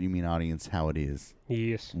Say What You Mean audience how it is.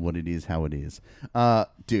 Yes. What it is, how it is.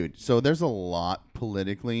 Dude, so there's a lot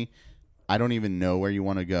politically. I don't even know where you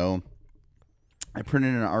want to go. I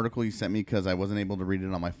printed an article you sent me because I wasn't able to read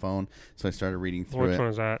it on my phone, so I started reading through Which it. one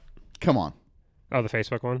is that? Come on. Oh, the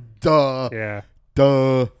Facebook one? Duh. Yeah.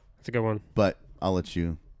 Duh. It's a good one. But I'll let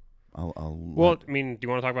you. Well, I mean, do you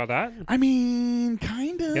want to talk about that? I mean,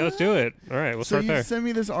 kind of. Yeah, let's do it. All right, we'll So start you there. sent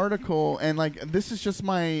me this article, and like this is just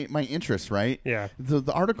my interest, right? Yeah.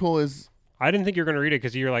 The article is I didn't think you were going to read it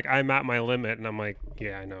because you're like, I'm at my limit. And I'm like,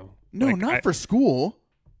 yeah, I know. no, Like, not for school.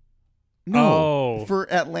 No, for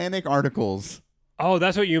Atlantic articles. Oh,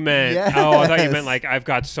 that's what you meant. Yes. Oh, I thought you meant like I've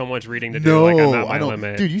got so much reading to do. No, Like I'm at I my don't.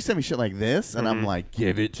 limit. Dude, you sent me shit like this, and I'm Mhm. like,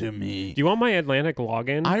 give it to me. Do you want my Atlantic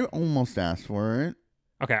login? I almost asked for it.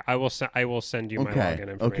 Okay, I will send you my login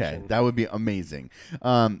information. Okay, that would be amazing.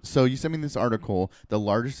 So you sent me this article, the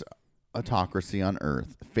largest autocracy on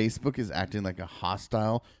Earth. Facebook is acting like a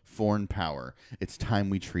hostile foreign power. It's time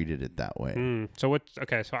we treated it that way. So what?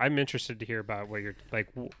 Okay, so I'm interested to hear about what you're like.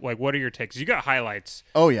 What are your takes? You got highlights.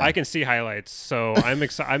 Oh yeah, I can see highlights. So I'm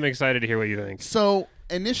excited to hear what you think. So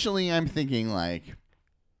initially, I'm thinking like,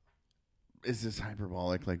 is this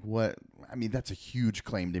hyperbolic? Like what? I mean, that's a huge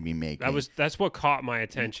claim to be making. That's what caught my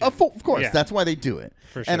attention. Of course, Yeah. that's why they do it.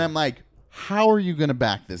 For sure. And I'm like, how are you going to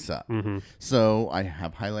back this up? Mm-hmm. So I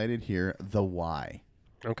have highlighted here the why.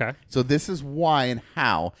 Okay. So this is why and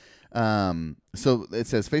how. So it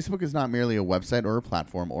says Facebook is not merely a website or a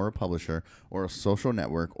platform or a publisher or a social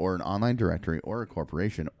network or an online directory or a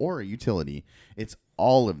corporation or a utility. It's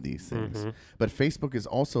all of these things. Mm-hmm. But Facebook is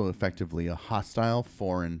also effectively a hostile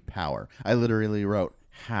foreign power. I literally wrote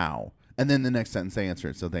how. And then the next sentence they answer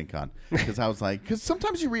it. So thank God. Because I was like, because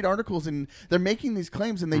sometimes you read articles and they're making these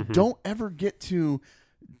claims and they don't ever get to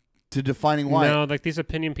defining why. No, like these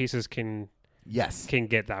opinion pieces can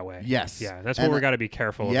get that way. Yes. Yeah, that's And what we got to be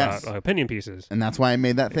careful yes. about opinion pieces. And that's why I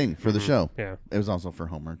made that thing for the show. Yeah. It was also for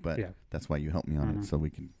homework, but Yeah. that's why you helped me on it so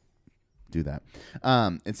we can do that.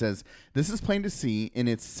 It says, this is plain to see in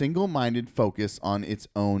its single-minded focus on its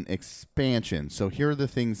own expansion. So here are the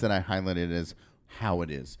things that I highlighted as how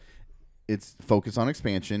it is. It's focus on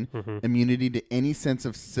expansion, immunity to any sense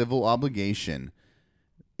of civil obligation,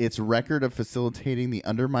 its record of facilitating the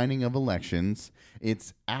undermining of elections,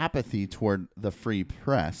 its apathy toward the free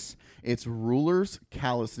press, its rulers'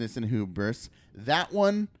 callousness and hubris. That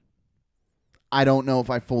one, I don't know if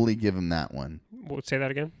I fully give him that one. Say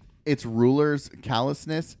that again. Its rulers'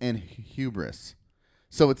 callousness and hubris.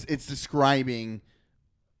 So it's describing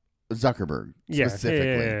Zuckerberg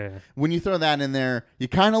specifically. Yeah. When you throw that in there, you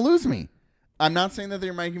kind of lose me. I'm not saying that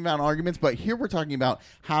they're making valid arguments, but here we're talking about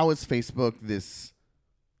how is Facebook this.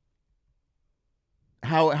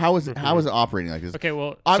 How is it operating like this? Okay,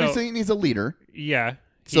 well, Obviously, it needs a leader. Yeah.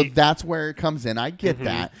 So that's where it comes in. I get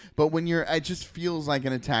that, but when it just feels like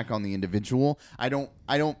an attack on the individual. I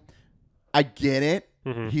get it.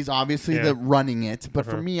 He's obviously the running it, but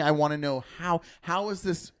for me, I want to know how is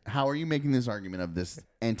this? How are you making this argument of this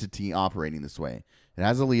entity operating this way? It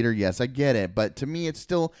has a leader. Yes, I get it, but to me, it's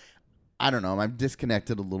still. I don't know. I'm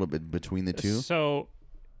disconnected a little bit between the two. So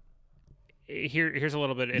here's a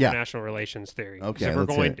little bit of international relations theory. Okay, so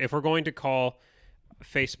let's if we're going to call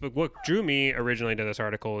Facebook, what drew me originally to this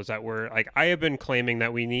article is that I have been claiming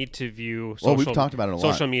that we need to view we've talked about it a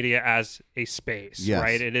lot. Social media as a space, Yes.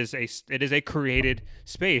 right? It is a created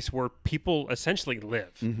space where people essentially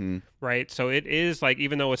live, right? So it is like,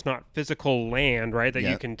 even though it's not physical land, right, that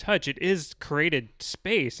you can touch, it is created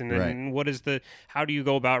space. And then how do you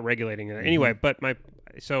go about regulating it? Anyway,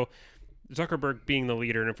 so Zuckerberg being the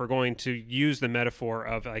leader, and if we're going to use the metaphor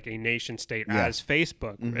of like a nation state as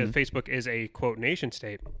Facebook, Facebook is a quote nation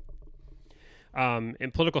state.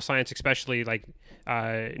 In political science, especially like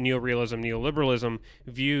neoliberalism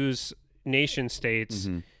views nation states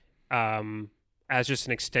as just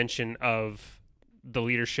an extension of the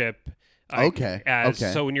leadership.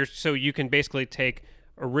 So you can basically take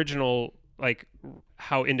original like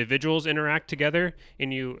how individuals interact together,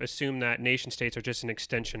 and you assume that nation states are just an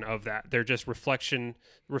extension of that. They're just reflections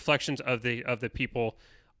of the people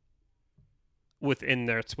within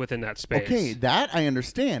that space. Okay, that I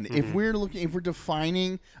understand. If we're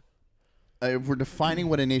defining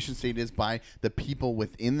what a nation state is by the people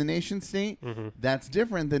within the nation state, that's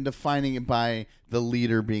different than defining it by the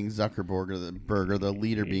leader being Zuckerberg or the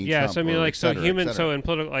leader being Trump. So I mean, or like, et cetera, et cetera. so in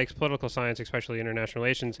political science, especially international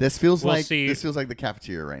relations, This feels we'll like see, the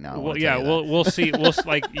cafeteria right now. We'll see.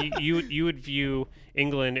 Like you would view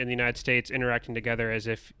England and the United States interacting together as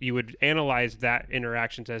if you would analyze that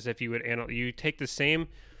interactions as if you would you take the same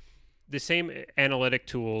analytic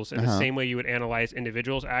tools in the same way you would analyze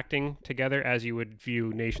individuals acting together as you would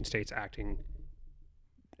view nation states acting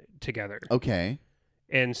together. Okay.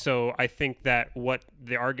 And so I think that what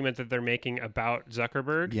the argument that they're making about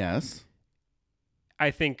Zuckerberg Yes.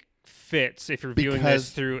 I think fits if you're viewing Because-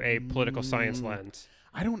 this through a political science lens.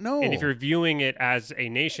 I don't know. And if you're viewing it as a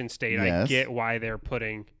nation state, I Yes. get why they're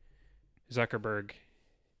putting Zuckerberg.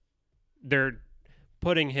 They're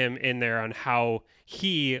putting him in there on how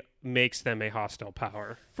he makes them a hostile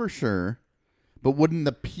power. For sure. But wouldn't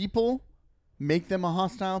the people make them a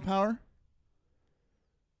hostile power?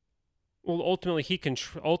 Well, ultimately he For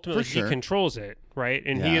sure. he controls it, right?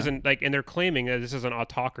 And he Yeah. isn't like, and they're claiming that this is an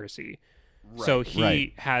autocracy. So he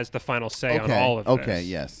right. has the final say on all of this. Okay,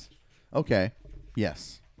 yes. Okay.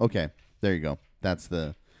 Yes. Okay. There you go. That's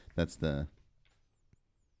the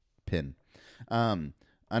pin.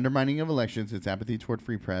 Undermining of elections, it's apathy toward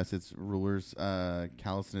free press, it's rulers'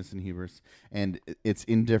 callousness and hubris, and it's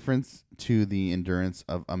indifference to the endurance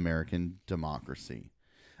of American democracy.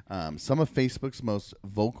 Some of Facebook's most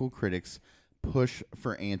vocal critics push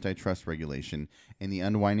for antitrust regulation and the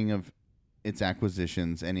unwinding of its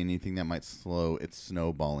acquisitions and anything that might slow its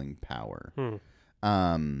snowballing power.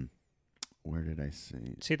 Where did I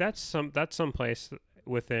see? See, that's some place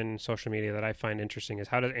within social media that I find interesting is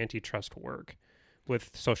how does antitrust work with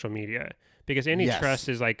social media? Because antitrust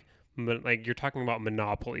is like you're talking about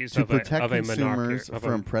monopolies To of protect a consumers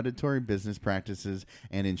monopoly from predatory business practices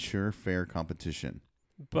and ensure fair competition.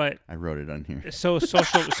 But I wrote it on here. so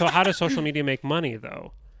how does social media make money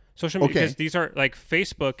though? Social media, Okay. because these are like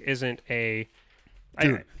Facebook isn't a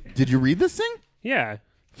Dude, did you read this thing? yeah.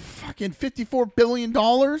 Fucking $54 billion?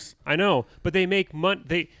 I know, but they make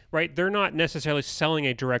money. They're not necessarily selling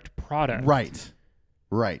a direct product. Right.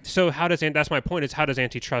 Right. So that's my point, is how does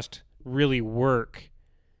antitrust really work?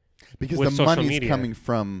 Because with the social money's media. coming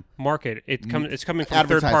from it's coming from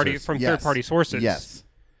third advertisers. party sources. Yes.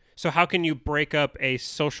 So how can you break up a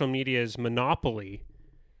social media's monopoly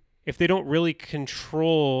if they don't really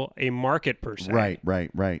control a market per se?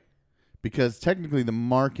 Right. Because technically the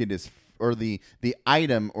market is, or the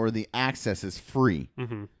item or the access is free.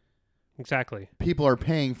 Mm-hmm. Exactly. People are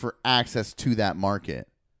paying for access to that market.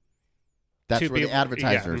 That's where the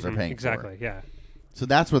advertisers are paying exactly, for. yeah. So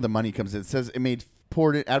that's where the money comes in. It says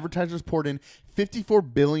advertisers poured in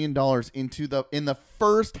 $54 billion in the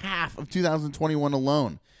first half of 2021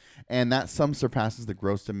 alone. And that sum surpasses the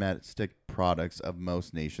gross domestic products of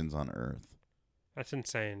most nations on Earth. That's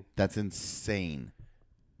insane. That's insane.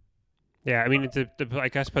 Yeah, I mean, I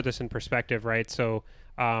guess put this in perspective, right? So,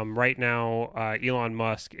 right now, Elon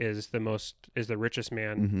Musk is the richest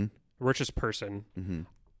man, Mm-hmm. richest person Mm-hmm.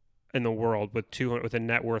 in the world with a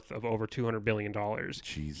net worth of over $200 billion.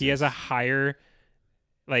 Jesus. He has a higher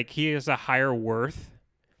worth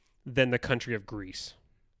than the country of Greece.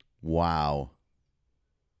 Wow.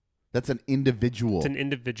 That's an individual. It's an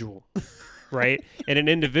individual, right? And an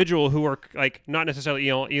individual who are like not necessarily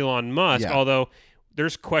Elon Musk, Yeah. although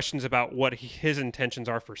there's questions about what his intentions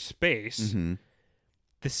are for space. Mm-hmm.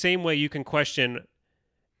 The same way you can question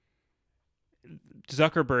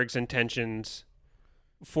Zuckerberg's intentions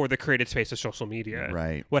for the created space of social media.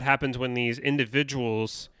 Right. What happens when these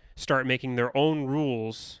individuals start making their own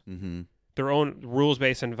rules, Mm-hmm. their own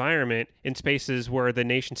rules-based environment in spaces where the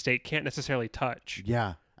nation state can't necessarily touch?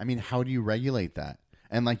 Yeah. I mean, how do you regulate that?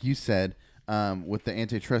 And like you said, with the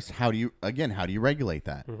antitrust, how do you regulate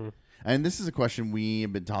that? Mm-hmm. And this is a question we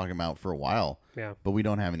have been talking about for a while, Yeah. but we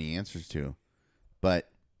don't have any answers to. But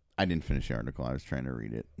I didn't finish the article. I was trying to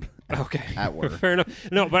read it. Okay. At work. Fair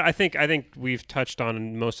enough. No, but I think we've touched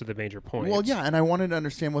on most of the major points. Well, yeah, and I wanted to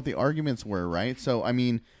understand what the arguments were, right? So, I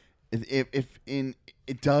mean, if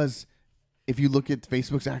you look at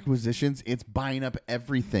Facebook's acquisitions, it's buying up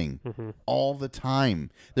everything all the time.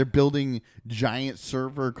 They're building giant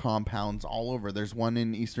server compounds all over. There's one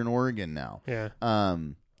in Eastern Oregon now. Yeah.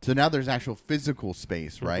 So now there's actual physical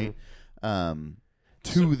space, right?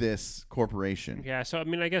 To this corporation. Yeah. So I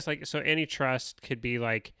mean, I guess antitrust could be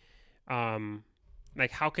like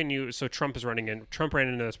how can you? So Trump ran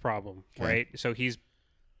into this problem, Okay. right? So he's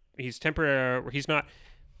temporary. He's not.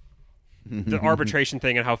 The arbitration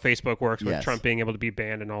thing and how Facebook works with Yes. Trump being able to be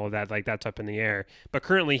banned and all of that, like that's up in the air. But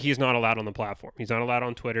currently, he's not allowed on the platform. He's not allowed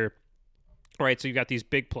on Twitter. Right, so you've got these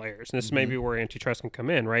big players, and this is maybe where antitrust can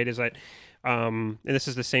come in, right? Is that, and this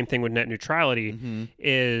is the same thing with net neutrality,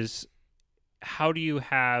 is how do you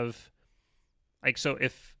have, so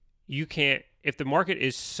if the market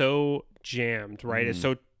is so jammed, right, it's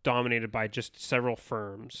so dominated by just several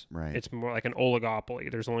firms, Right. it's more like an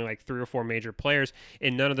oligopoly. There's only like 3 or 4 major players,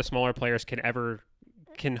 and none of the smaller players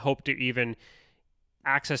can hope to even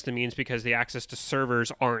access the means because the access to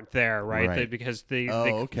servers aren't there, right? Because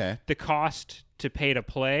okay. the cost to pay to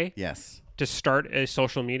play Yes. to start a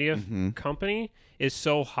social media company is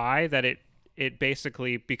so high that it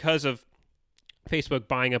basically, because of Facebook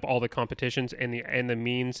buying up all the competitions and the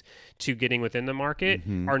means to getting within the market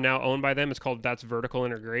are now owned by them. It's called that's vertical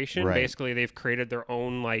integration. Right. Basically, they've created their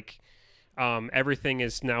own everything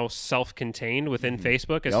is now self-contained within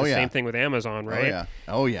Facebook. It's the same thing with Amazon, right?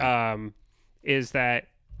 Oh yeah. Is that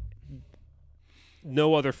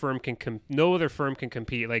no other firm can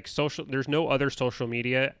compete. Like there's no other social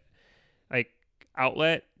media like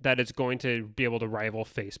outlet that is going to be able to rival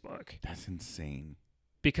Facebook. That's insane.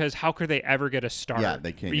 Because how could they ever get a start? Yeah,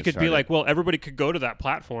 they can't. You could be like, well, everybody could go to that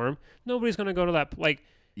platform. Nobody's going to go to that.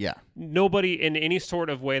 Yeah. Nobody in any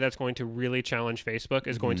sort of way that's going to really challenge Facebook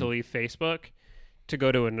is going to leave Facebook to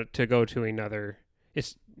go to another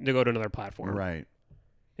platform. Right.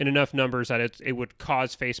 In enough numbers that it would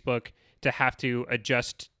cause Facebook to have to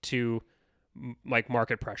adjust to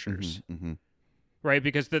market pressures. Right,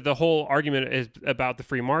 because the whole argument is about the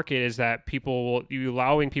free market is that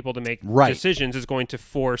allowing people to make decisions is going to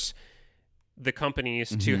force the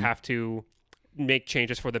companies to have to make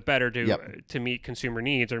changes for the better to meet consumer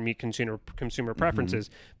needs or meet consumer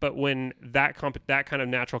preferences. But when that kind of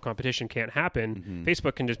natural competition can't happen,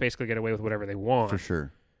 Facebook can just basically get away with whatever they want. For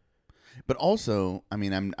sure. But also, I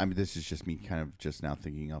mean, I'm this is just me kind of just now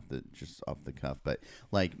thinking off the cuff, but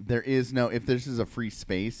like if this is a free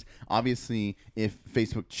space, obviously if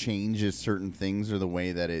Facebook changes certain things or the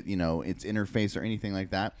way that its interface or anything like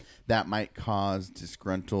that, that might cause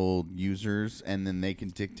disgruntled users, and then they can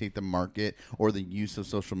dictate the market or the use of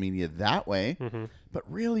social media that way. But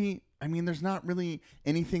really, I mean, there's not really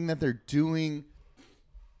anything that they're doing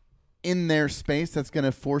in their space that's going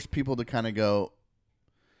to force people to kind of go,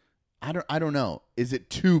 I don't know. Is it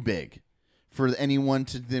too big for anyone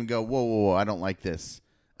to then go, whoa, I don't like this,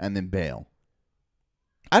 and then bail?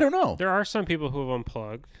 I don't know. There are some people who have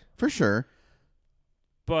unplugged. For sure.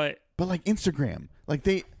 But like Instagram, like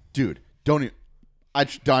dude, don't even. How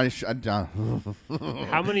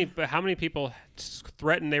many people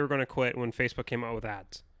threatened they were going to quit when Facebook came out with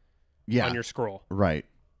ads? Yeah. On your scroll. Right.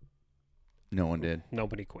 No one did.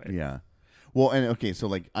 Nobody quit. Yeah. Well, and okay, so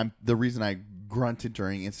like the reason I grunted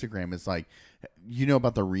during Instagram is like,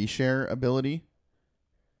 about the reshare ability?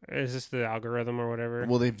 Is this the algorithm or whatever?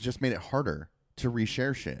 Well, they've just made it harder to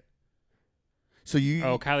reshare shit. So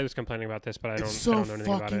Kylie was complaining about this, but I don't know anything about it. It's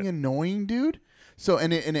so fucking annoying, dude. So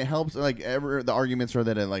and it helps the arguments are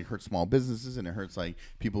that it like hurts small businesses and it hurts like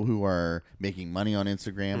people who are making money on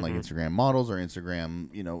Instagram, like Instagram models or Instagram,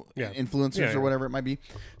 influencers or whatever it might be.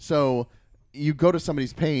 So you go to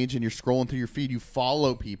somebody's page and you're scrolling through your feed, you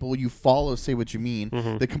follow people, Say What You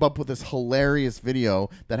Mean. They come up with this hilarious video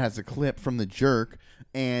that has a clip from The Jerk,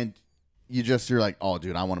 and you're like, oh,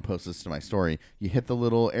 dude, I want to post this to my story. You hit the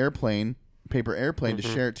little paper airplane to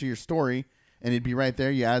share it to your story, and it'd be right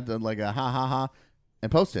there. You add like a ha ha ha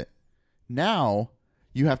and post it. Now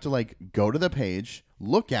you have to go to the page,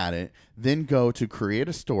 look at it, then go to create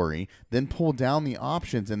a story, then pull down the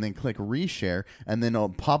options and then click reshare, and then it'll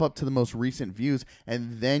pop up to the most recent views,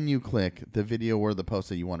 and then you click the video or the post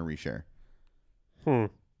that you want to reshare.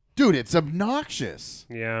 Dude, it's obnoxious.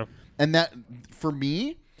 Yeah. And that, for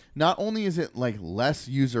me, not only is it less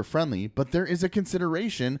user friendly, but there is a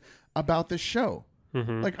consideration about this show.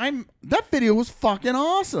 That video was fucking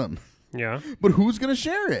awesome. Yeah. But who's going to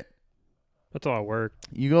share it? That's a lot of work.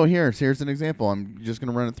 You go here. So here's an example. I'm just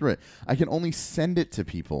going to run it through it. I can only send it to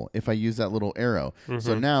people if I use that little arrow.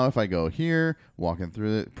 So now if I go here, walking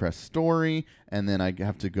through it, press story, and then I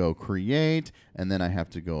have to go create, and then I have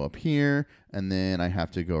to go up here, and then I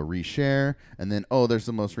have to go reshare, and then, there's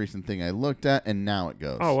the most recent thing I looked at, and now it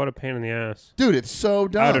goes. Oh, what a pain in the ass. Dude, it's so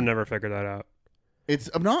dumb. I would have never figured that out. It's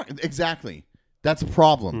not exactly. That's a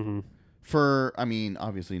problem. For, I mean,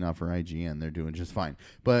 obviously not for IGN. They're doing just fine.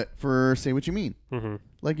 But for Say What You Mean.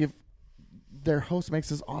 If their host makes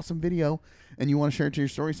this awesome video and you want to share it to your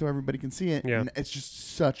story so everybody can see it, and it's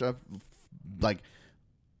just such a,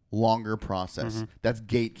 longer process. That's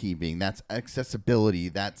gatekeeping. That's accessibility.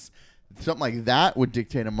 That's something like that would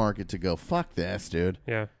dictate a market to go, fuck this, dude.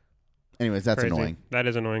 Yeah. Anyways, that's Crazy. annoying. That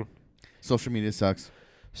is annoying. Social media sucks.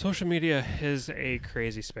 Social media is a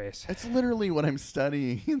crazy space. It's literally what I'm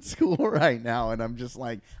studying in school right now, and I'm just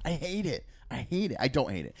like, I hate it. I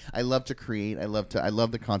don't hate it. I love to create. I love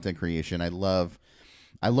the content creation. I love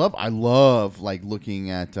looking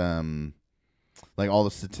at all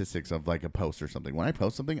the statistics of a post or something. When I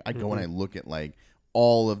post something, I go and I look at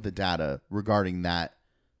all of the data regarding that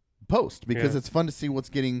post because it's fun to see what's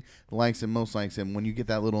getting the likes and most likes, and when you get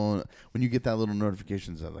that little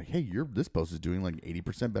notifications of hey, this post is doing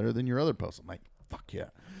 80% better than your other post, I'm like, fuck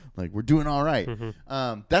yeah, we're doing all right.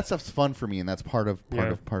 That stuff's fun for me, and that's part of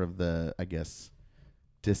the, I guess,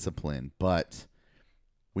 discipline. But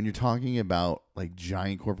when you're talking about like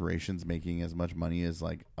giant corporations making as much money as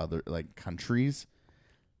like other like countries,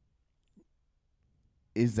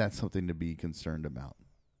 is that something to be concerned about?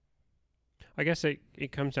 I guess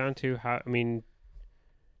it comes down to how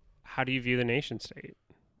do you view the nation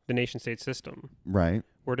state system? Right.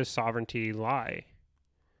 Where does sovereignty lie?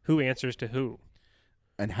 Who answers to who?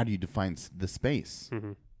 And how do you define the space?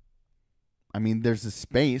 Mm-hmm. I mean, there's a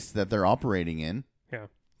space that they're operating in. Yeah.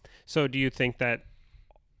 So do you think that,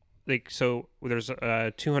 like, so there's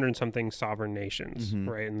 200 something sovereign nations, Mhm.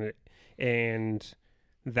 right? And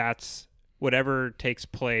that's whatever takes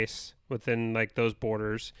place within like those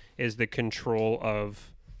borders is the control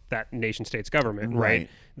of that nation state's government, right?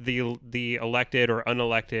 The elected or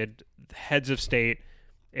unelected heads of state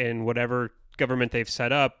and whatever government they've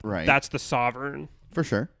set up, Right. that's the sovereign. For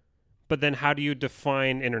sure. But then how do you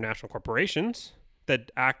define international corporations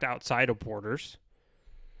that act outside of borders?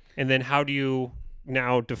 And then how do you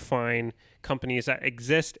now define companies that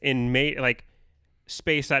exist in like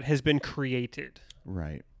space that has been created?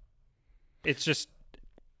 Right. It's just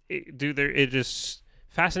it is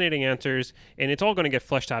fascinating answers, and it's all going to get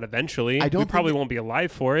fleshed out eventually. We probably won't be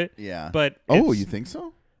alive for it. Yeah. But you think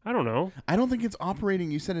so? I don't know. I don't think it's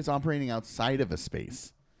operating. You said it's operating outside of a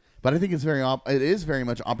space, but I think it's it is very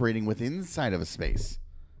much operating within inside of a space.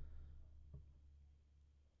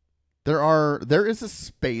 There is a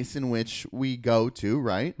space in which we go to,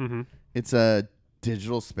 right? Mm-hmm. It's a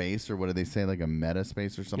digital space, or what do they say, like a meta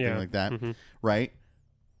space or something like that, Mm-hmm. right?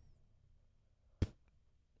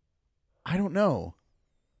 I don't know.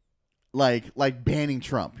 Like banning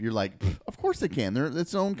Trump. You're like, of course they can.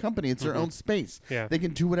 It's their own company. It's their own space. Yeah. They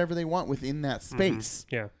can do whatever they want within that space.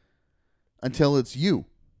 Yeah. Until it's you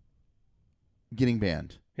getting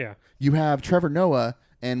banned. Yeah. You have Trevor Noah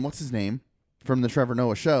and what's his name from the Trevor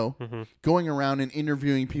Noah show Mm-hmm. going around and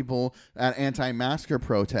interviewing people at anti-masker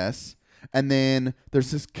protests. And then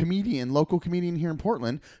there's this local comedian here in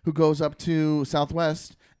Portland, who goes up to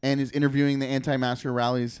Southwest and is interviewing the anti-masker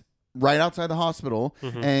rallies right outside the hospital.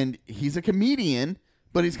 Mm-hmm. And he's a comedian,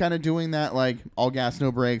 but he's kind of doing that like all gas,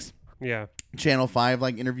 no brakes, Yeah. Channel 5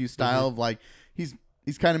 like interview style of like he's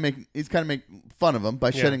kind of making fun of them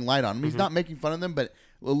by shedding light on them. He's not making fun of them, but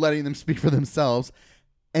letting them speak for themselves.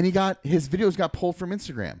 And his videos got pulled from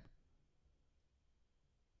Instagram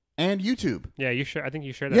and YouTube. Yeah, I think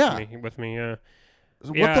you shared that with me. So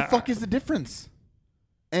what the fuck is the difference?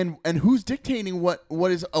 And who's dictating what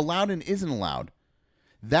is allowed and isn't allowed?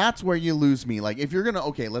 That's where you lose me. Like, if you're gonna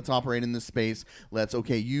let's operate in this space.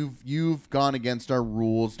 You've gone against our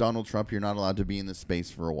rules, Donald Trump. You're not allowed to be in this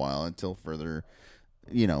space for a while until further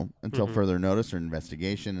further notice or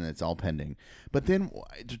investigation, and it's all pending. But then,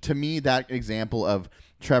 to me, that example of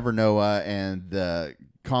Trevor Noah and the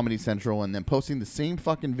Comedy Central, and then posting the same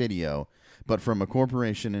fucking video, but from a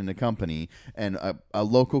corporation and a company, and a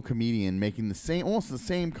local comedian making almost the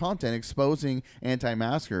same content, exposing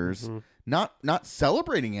anti-maskers. Not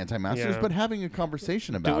celebrating anti-maskers, but having a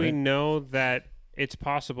conversation about it. Do we know that it's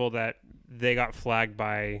possible that they got flagged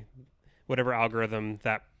by whatever algorithm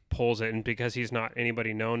that pulls it, and because he's not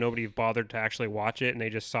anybody known, nobody bothered to actually watch it, and they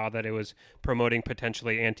just saw that it was promoting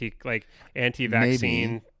potentially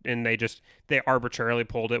anti-vaccine, and they arbitrarily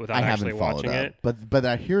pulled it without actually watching it. But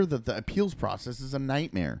I hear that the appeals process is a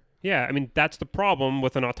nightmare. Yeah, I mean that's the problem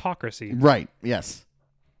with an autocracy. Right. Yes.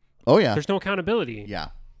 Oh yeah. There's no accountability. Yeah.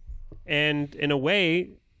 And in a way,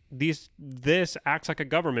 this acts like a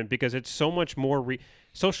government because it's so much more.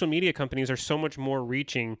 Social media companies are so much more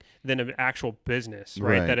reaching than an actual business,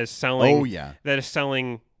 right? That is selling. Oh yeah. That is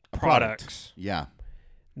selling products. Yeah.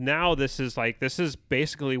 Now this is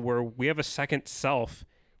basically where we have a second self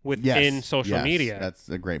within social media. That's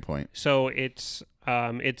a great point. So it's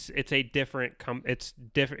a different. It's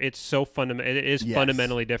different. It's so fundamental. It is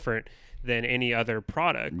fundamentally different than any other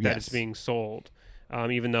product that is being sold.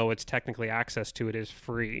 Even though it's technically access to it is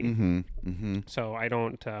free. Mm-hmm. Mm-hmm. So I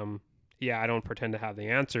don't pretend to have the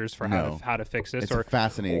answers for how to fix this. It's a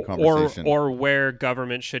fascinating conversation. Or where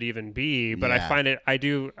government should even be. But I find I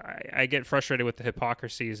get frustrated with the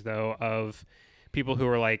hypocrisies though of people who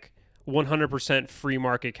are like 100% free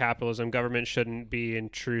market capitalism. Government shouldn't be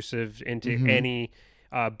intrusive into any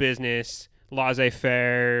business,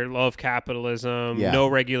 laissez-faire, love capitalism, no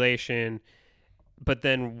regulation. But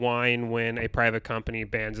then whine when a private company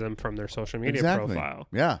bans them from their social media profile.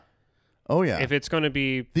 Yeah. Oh yeah. If it's going to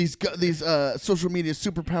be these social media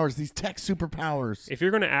superpowers, these tech superpowers. If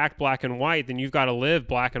you're going to act black and white, then you've got to live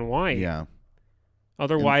black and white. Yeah.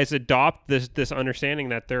 Otherwise, adopt this understanding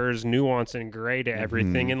that there's nuance and gray to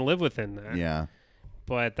everything and live within that. Yeah.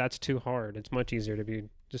 But that's too hard. It's much easier to be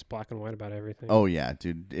just black and white about everything. Oh yeah,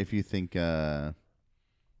 dude. If you think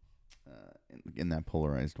in that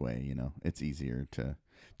polarized way. You know, it's easier to.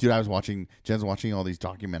 Dude, Jen's watching all these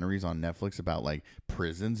documentaries on Netflix about like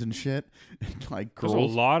prisons and shit, and, like There's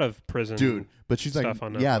girls. a lot of prison. Dude, but she's like, stuff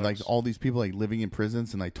on yeah, Netflix. like all these people like living in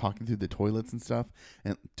prisons and like talking through the toilets and stuff.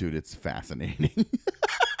 And dude, it's fascinating.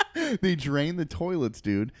 They drain the toilets,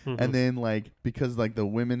 dude, and then like because like the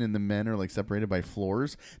women and the men are like separated by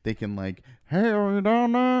floors, they can like, hey, are you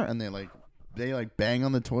down there? And they bang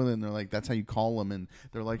on the toilet, and they're like, that's how you call them, and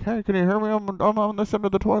they're like, hey, can you hear me? I'm on this end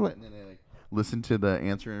of the toilet, and then they like listen to the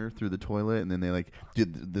answer through the toilet, and then they like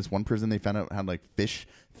did this one prison they found out how to like fish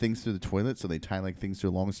things through the toilet, so they tie like things to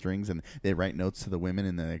long strings, and they write notes to the women,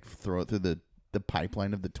 and they like throw it through the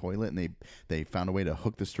pipeline of the toilet, and they found a way to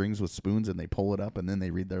hook the strings with spoons, and they pull it up, and then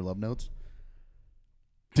they read their love notes.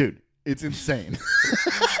 Dude, it's insane.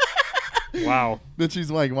 Wow. That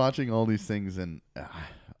she's like watching all these things, and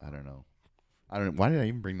I don't know. Why did I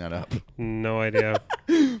even bring that up? No idea.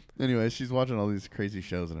 Anyway, she's watching all these crazy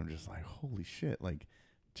shows, and I'm just like, holy shit! Like,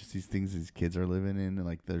 just these things these kids are living in, and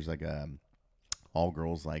like, there's like all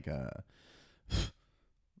girls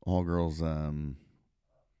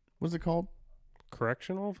what's it called?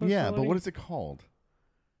 Correctional facility? Yeah, but what is it called?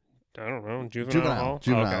 I don't know. Juvenile hall?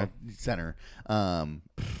 Juvenile Okay. center.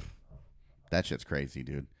 That shit's crazy,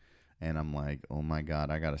 dude. And I'm like, oh my God,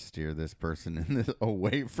 I got to steer this person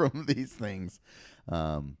away from these things.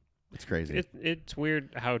 It's crazy. It's weird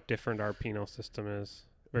how different our penal system is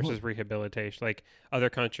versus rehabilitation. Like other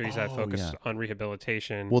countries that focus on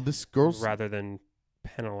rehabilitation this girl's rather than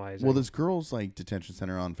penalizing. Well, this girls like detention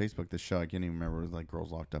center on Facebook. This show I can't even remember. It was like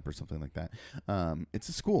Girls Locked Up or something like that. It's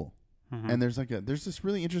a school. And there's this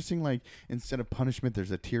really interesting, like, instead of punishment,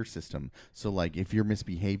 there's a tier system. So like if you're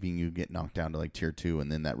misbehaving, you get knocked down to like tier 2,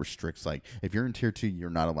 and then that restricts, like, if you're in tier 2, you're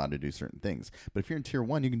not allowed to do certain things. But if you're in tier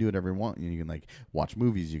 1, you can do whatever you want. You can like watch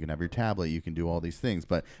movies, you can have your tablet, you can do all these things.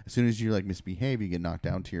 But as soon as you like misbehave, you get knocked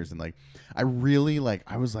down tiers. And like I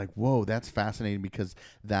was like, whoa, that's fascinating, because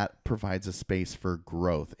that provides a space for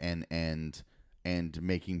growth and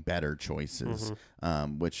making better choices,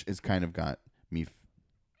 which is kind of got me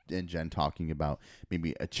and Jen talking about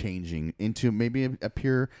maybe a changing into maybe a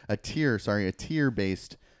tier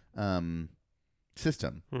based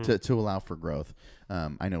system to allow for growth.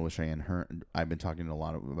 I know with Cheyenne, I've been talking a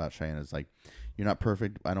lot about Cheyenne. It's like, you're not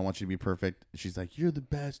perfect. I don't want you to be perfect. She's like, you're the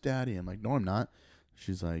best daddy. I'm like, no, I'm not.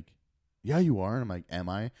 She's like, yeah, you are. And I'm like, am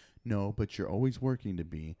I? No, but you're always working to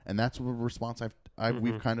be. And that's the response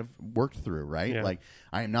we've kind of worked through, right? Yeah. Like,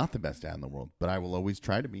 I am not the best dad in the world, but I will always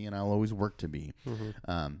try to be, and I'll always work to be.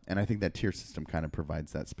 And I think that tier system kind of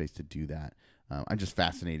provides that space to do that. I'm just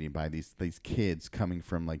fascinated by these kids coming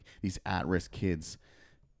from, like, these at-risk kids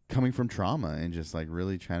coming from trauma and just, like,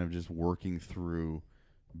 really trying to just working through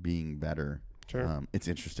being better. Sure. It's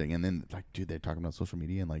interesting. And then, like, dude, they're talking about social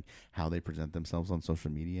media and like how they present themselves on social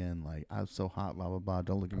media, and like, I'm so hot, blah blah blah,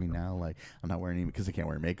 don't look at me now, like I'm not wearing any because I can't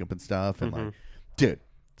wear makeup and stuff. And like, dude,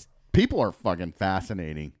 people are fucking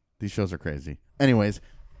fascinating. These shows are crazy. Anyways,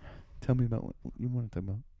 tell me about what you want to talk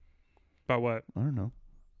about. About what? I don't know.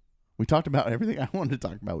 We talked about everything I wanted to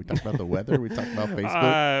talk about. We talked about the weather. We talked about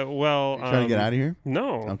Facebook. Well, Trying to get out of here.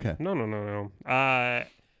 No. Okay. No.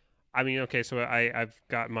 I mean, okay, so I've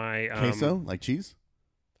got my Queso, like cheese.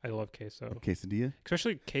 I love queso, Quesadilla.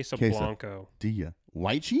 especially queso Queso. blanco. Dia.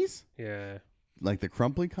 White cheese, Yeah, like the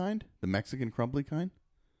crumbly kind, the Mexican crumbly kind.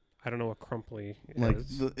 I don't know what crumply Like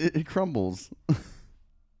is. it crumbles.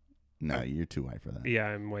 No, you're too white for that. Yeah,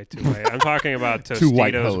 I'm way too white. I'm talking about Too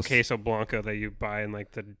white Tostitos host. queso blanco that you buy in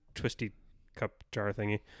like the twisty cup jar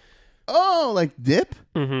thingy. Oh, like dip?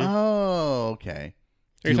 Mm-hmm. Oh, okay.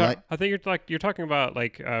 Do you like? I think you're talking about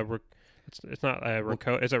like it's not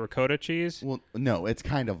ricotta. Is it ricotta cheese? Well, no, it's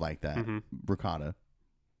kind of like that. Mm-hmm. Ricotta.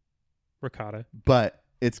 Ricotta. But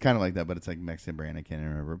it's kind of like that, but it's like Mexican brand. I can't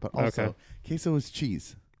remember. But also, Okay. queso is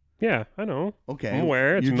cheese. Yeah, I know. Okay. I'm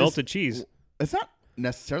aware. It's You're melted cheese. It's not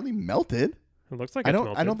necessarily melted. It looks like I it's don't.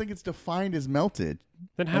 melted. I don't think it's defined as melted.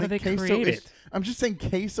 Then how I do they think create is, it? I'm just saying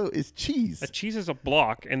queso is cheese. A cheese is a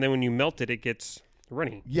block, and then when you melt it, it gets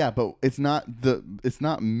runny. Yeah, but it's not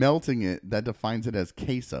melting it that defines it as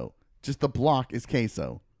queso. Just the block is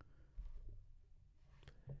queso.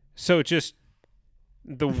 So just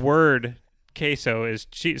the word queso is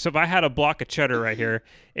cheese. So if I had a block of cheddar right here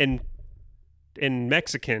in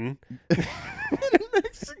Mexican,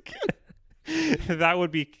 Mexican. that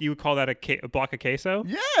would be, you would call that a block of queso?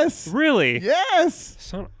 Yes. Really? Yes.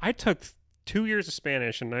 So I took 2 years of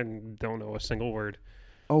Spanish and I don't know a single word.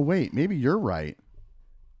 Oh wait, maybe you're right.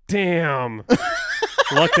 Damn.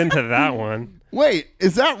 Looked into that one. Wait,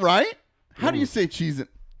 is that right? How do you say cheese?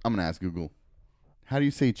 I'm gonna ask Google. How do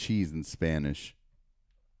you say cheese in Spanish?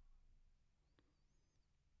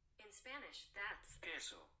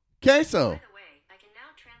 Queso.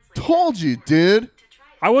 Told you, dude.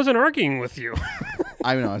 I wasn't arguing with you.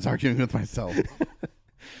 I know, I was arguing with myself.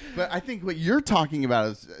 But I think what you're talking about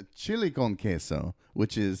is chili con queso,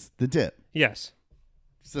 which is the dip. Yes.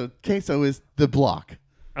 So queso is the block.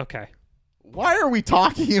 Okay. Why are we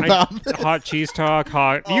talking about this? Hot cheese talk,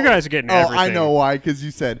 you guys are getting everything. I know why, because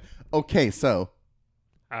you said, okay, so.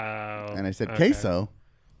 Oh. And I said, okay. queso.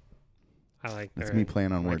 I like That's that. me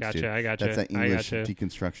playing on words, dude. I gotcha. That's that English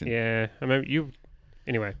deconstruction. Yeah. I mean, you.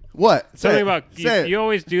 Anyway. What? Something about you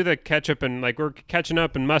always do the ketchup and like we're catching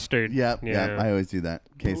up in mustard. Yeah. I always do that.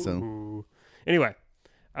 Queso. Ooh. Anyway.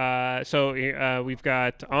 So we've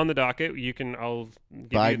got on the docket. I'll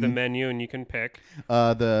give you the menu and you can pick.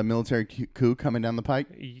 The military coup coming down the pike.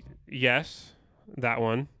 Yes, that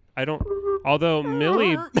one. I don't. Although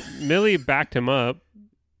Millie backed him up.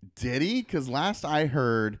 Did he? Because last I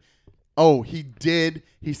heard, oh, he did.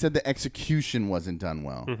 He said the execution wasn't done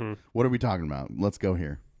well. Mm-hmm. What are we talking about? Let's go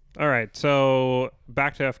here. All right. So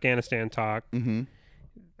back to Afghanistan talk.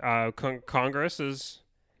 Mm-hmm. Congress is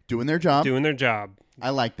doing their job. I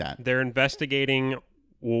like that. They're investigating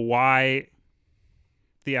why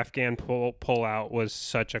the Afghan pullout was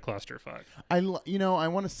such a clusterfuck. I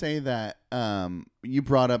want to say that you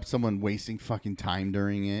brought up someone wasting fucking time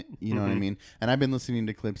during it. You know what I mean? And I've been listening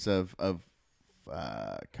to clips of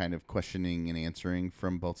kind of questioning and answering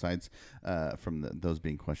from both sides, from those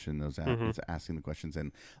being questioned, those asking the questions.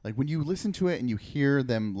 And like when you listen to it and you hear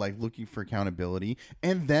them like looking for accountability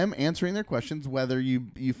and them answering their questions, whether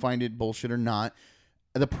you find it bullshit or not,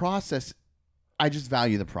 the process, I just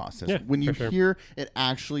value the process. Yeah, when you hear it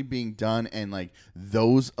actually being done and like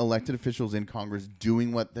those elected officials in Congress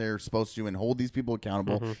doing what they're supposed to and hold these people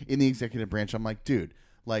accountable in the executive branch, I'm like, dude,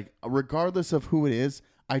 like regardless of who it is,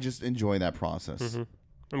 I just enjoy that process.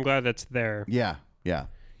 I'm glad that's there. Yeah.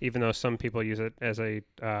 Even though some people use it as a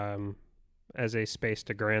space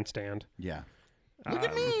to grandstand. Yeah. Look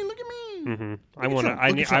at me. Mm-hmm. I want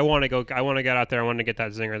to get out there. I want to get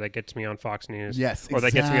that zinger that gets me on Fox News. Yes, or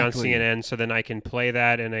that gets me on CNN, so then I can play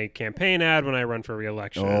that in a campaign ad when I run for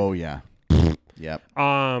re-election. Oh yeah. Yep.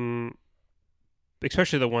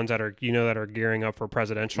 Especially the ones that are gearing up for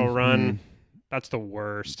presidential run. That's the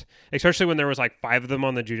worst. Especially when there was like 5 of them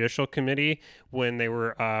on the Judicial Committee when they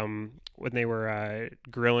were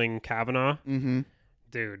grilling Kavanaugh.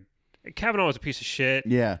 Dude, Kavanaugh was a piece of shit.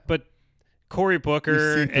 Yeah. But Cory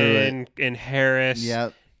Booker and Harris.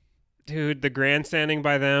 Yep. Dude, the grandstanding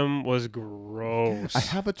by them was gross. I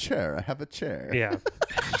have a chair. Yeah.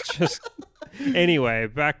 Just anyway,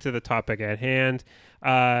 back to the topic at hand.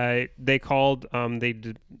 They called.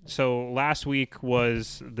 So last week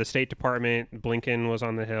was the State Department. Blinken was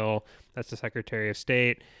on the Hill. That's the Secretary of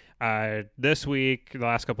State. This week, the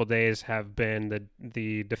last couple of days have been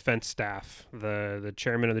the defense staff, the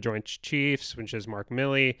chairman of the Joint Chiefs, which is Mark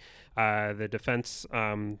Milley, the defense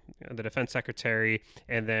secretary,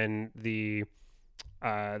 and then the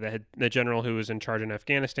general who was in charge in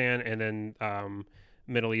Afghanistan, and then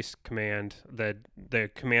Middle East Command,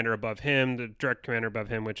 the commander above him, the direct commander above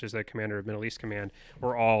him, which is the commander of Middle East Command,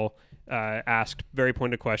 were all asked very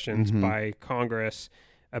pointed questions by Congress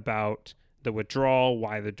about the withdrawal,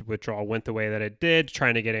 why the withdrawal went the way that it did,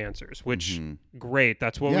 trying to get answers, which great.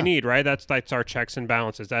 That's what we need, right? That's our checks and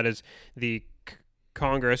balances. That is the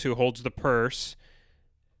Congress who holds the purse.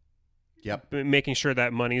 Yep. Making sure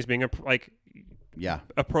that money is being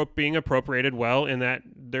being appropriated well, and that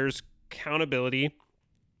there's accountability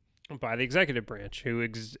by the executive branch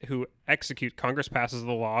who execute. Congress passes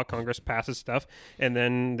the law, Congress passes stuff, and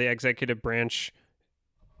then the executive branch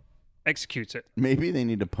executes it. Maybe they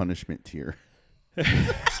need a punishment tier.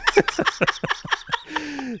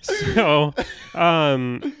 So,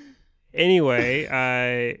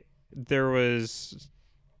 anyway, there was,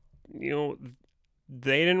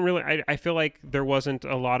 they didn't really. I feel like there wasn't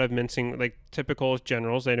a lot of mincing, like typical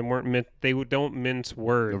generals. They don't mince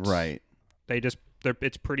words, right?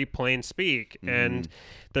 It's pretty plain speak, and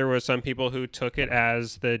there were some people who took it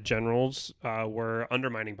as the generals were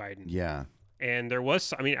undermining Biden. Yeah. And there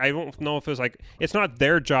was, I don't know if it was like, it's not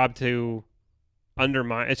their job to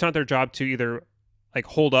undermine. It's not their job to either like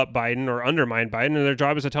hold up Biden or undermine Biden. And their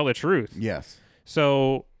job is to tell the truth. Yes.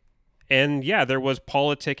 So, and yeah, there was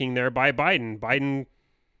politicking there by Biden. Biden,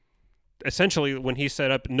 essentially, when he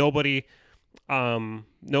set up, nobody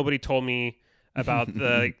told me about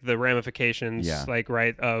the ramifications,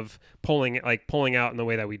 of pulling out in the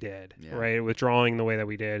way that we did, right? Withdrawing the way that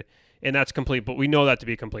we did. And that's complete, but we know that to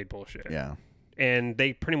be complete bullshit. Yeah. And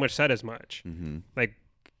they pretty much said as much. Like,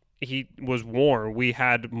 he was warned. We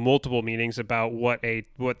had multiple meetings about what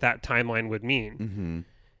that timeline would mean.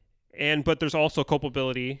 But there's also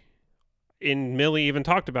culpability and Milley even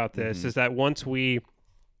talked about this, is that once we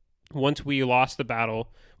lost the battle,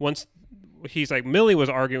 he's like, Milley was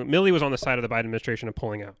on the side of the Biden administration of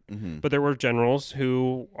pulling out. But there were generals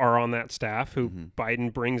who are on that staff who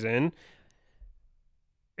Biden brings in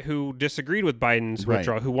who disagreed with Biden's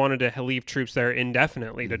withdrawal, who wanted to leave troops there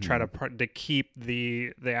indefinitely to try to keep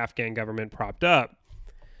the Afghan government propped up.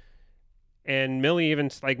 And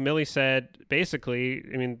Milley said, basically,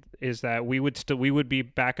 I mean, is that we would be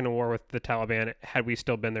back in a war with the Taliban had we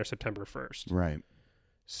still been there September 1st. Right.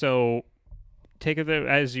 So take it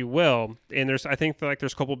as you will. And I think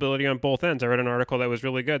there's culpability on both ends. I read an article that was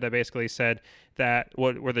really good that basically said that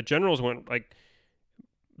where the generals went, like,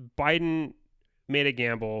 Biden made a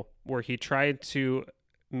gamble where he tried to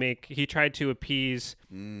appease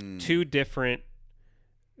two different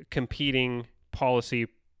competing policy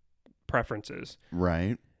preferences.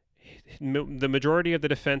 Right. The majority of the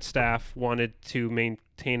defense staff wanted to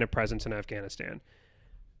maintain a presence in Afghanistan.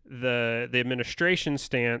 The administration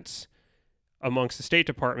stance amongst the State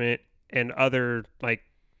Department and other like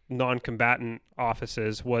non-combatant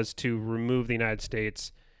offices was to remove the United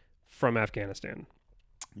States from Afghanistan.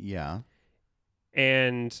 Yeah.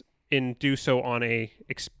 And do so on a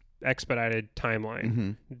expedited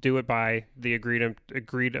timeline. Do it by the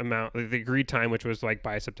agreed time, which was like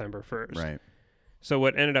by September 1st. Right. So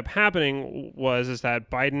what ended up happening is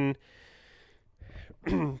that Biden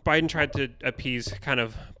tried to appease kind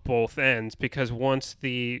of both ends, because once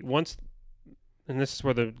and this is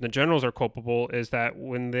where the generals are culpable, is that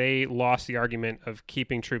when they lost the argument of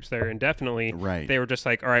keeping troops there indefinitely, they were just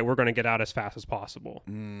like, all right, we're going to get out as fast as possible.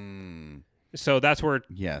 So that's where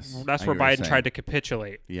Biden tried to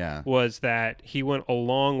capitulate. Yeah. Was that he went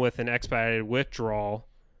along with an expedited withdrawal,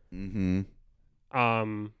 trying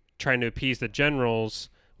to appease the generals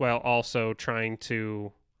while also trying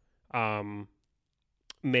to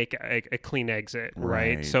make a clean exit,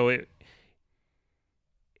 right? So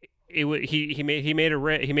he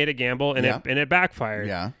made a gamble, and it backfired.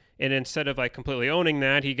 Yeah. And instead of like completely owning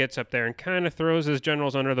that, he gets up there and kind of throws his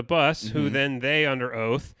generals under the bus, who then they under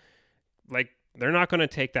oath, like, they're not going to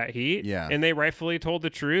take that heat. Yeah. And they rightfully told the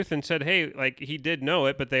truth and said, hey, like, he did know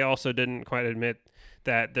it, but they also didn't quite admit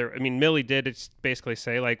that Milley did basically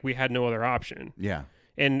say, like, we had no other option. Yeah.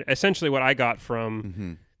 And essentially what I got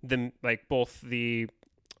from both the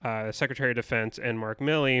Secretary of Defense and Mark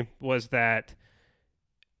Milley was that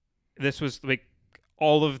this was like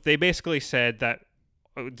they basically said that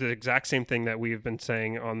the exact same thing that we've been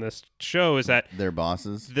saying on this show, is that their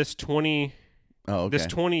bosses, this 20,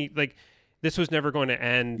 like, this was never going to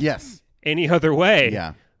end any other way.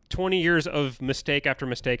 Yeah. 20 years of mistake after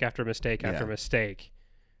mistake after mistake after mistake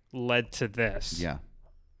led to this. Yeah.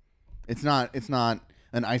 It's not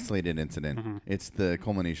an isolated incident. It's the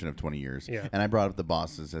culmination of 20 years. Yeah. And I brought up the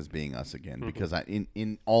bosses as being us again, because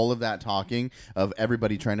in all of that talking of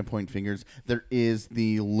everybody trying to point fingers, there is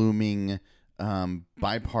the looming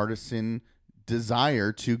bipartisan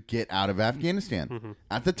desire to get out of Afghanistan.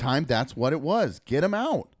 At the time, that's what it was. Get them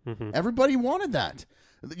out. Everybody wanted that.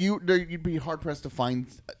 You'd be hard pressed to find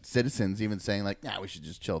citizens even saying like, "Yeah, we should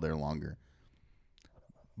just chill there longer."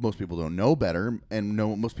 Most people don't know better, and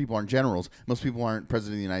most people aren't generals. Most people aren't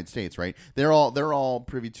president of the United States, right? They're all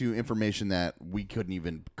privy to information that we couldn't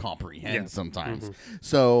even comprehend sometimes.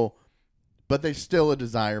 So, but there's still a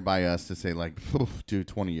desire by us to say like, dude,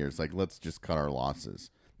 20 years, like, let's just cut our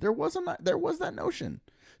losses. There was that notion.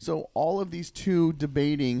 So all of these two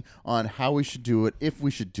debating on how we should do it, if we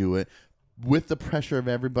should do it, with the pressure of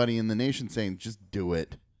everybody in the nation saying, just do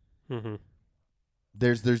it.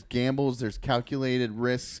 There's gambles, there's calculated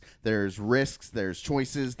risks, there's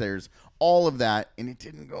choices, there's all of that, and it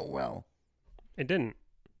didn't go well. It didn't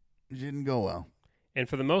go well. And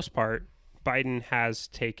for the most part, Biden has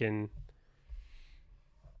taken,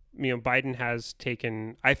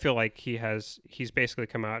 I feel like he's basically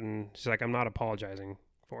come out and he's like, I'm not apologizing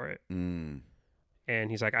for it. And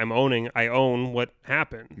he's like, I own what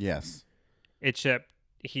happened. Yes. Except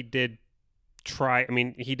he did try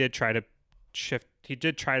to shift. He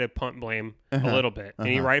did try to punt blame a little bit, and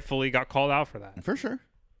he rightfully got called out for that. For sure.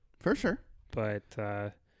 But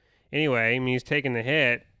anyway, I mean, he's taking the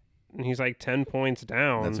hit, and he's like 10 points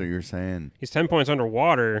down. That's what you're saying. He's 10 points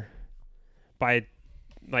underwater by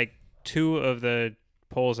like two of the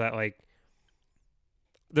polls that like.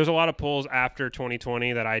 There's a lot of polls after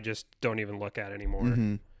 2020 that I just don't even look at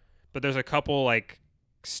anymore. But there's a couple like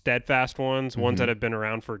steadfast ones that have been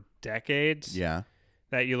around for decades. Yeah.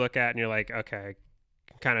 That you look at and you're like, okay,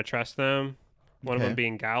 kind of trust them. One of them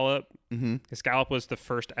being Gallup. Because Gallup was the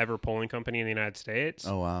first ever polling company in the United States.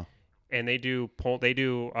 Oh wow! And they do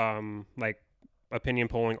like opinion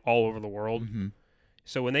polling all over the world. Mm-hmm.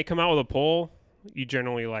 So when they come out with a poll, you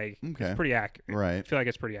generally like it's pretty accurate. Right. I feel like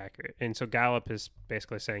it's pretty accurate. And so Gallup is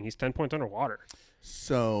basically saying he's 10 points underwater.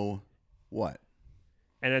 So what?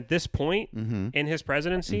 And at this point in his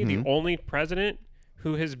presidency, the only president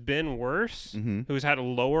who has been worse, who's had a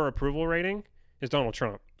lower approval rating, is Donald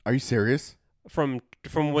Trump. Are you serious? From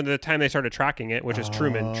when the time they started tracking it, which is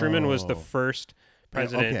Truman. Truman was the first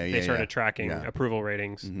president they started tracking approval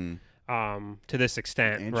ratings to this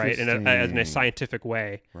extent, right? In a scientific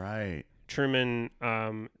way. Right. Truman,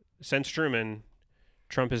 since Truman,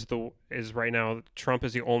 Trump is right now. Trump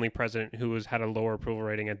is the only president who has had a lower approval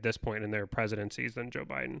rating at this point in their presidencies than Joe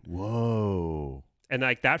Biden. Whoa! And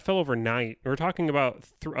like that fell overnight. We're talking about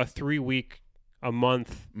a 3 week, a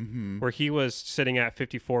month, where he was sitting at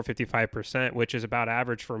 55%, which is about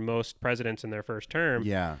average for most presidents in their first term.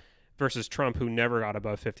 Yeah. Versus Trump, who never got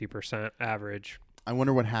above 50% average. I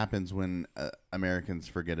wonder what happens when Americans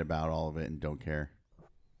forget about all of it and don't care.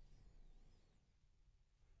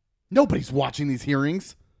 Nobody's watching these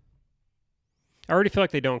hearings. I already feel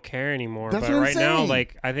like they don't care anymore. That's but what I'm right now, saying.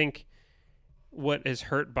 like, I think what has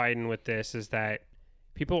hurt Biden with this is that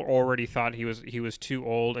people already thought he was too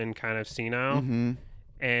old and kind of senile,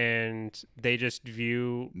 and they just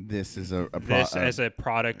view this as as a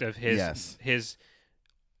product of his his.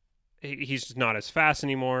 He's just not as fast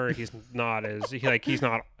anymore. He's not as he's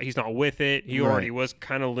not with it. He already was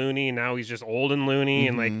kind of loony, and now he's just old and loony.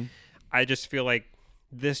 And like, I just feel like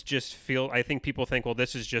I think people think, well,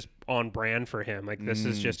 this is just on brand for him. Like this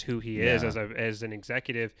is just who he is as an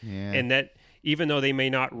executive. Yeah. And that even though they may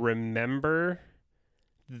not remember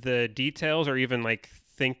the details or even like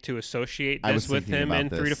think to associate this with him in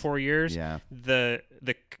 3 to 4 years, the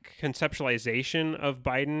conceptualization of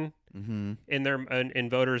Biden in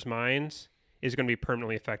voters' minds is going to be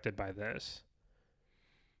permanently affected by this.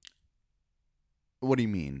 What do you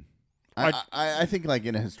mean? I think like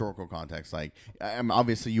in a historical context, like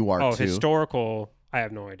obviously you are too. Historical. I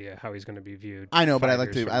have no idea how he's going to be viewed. I know, but I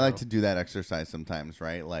like to do that exercise sometimes,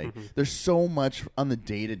 right? Like there's so much on the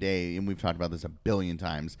day to day, and we've talked about this a billion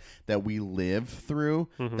times, that we live through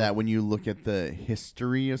that when you look at the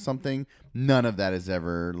history of something, none of that is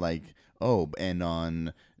ever like, oh, and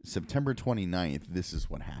on September 29th, this is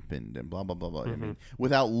what happened, and blah blah blah blah. I mean,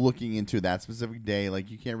 without looking into that specific day, like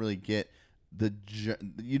you can't really get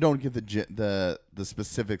you don't get the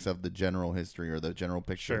specifics of the general history or the general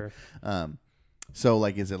picture. Sure. So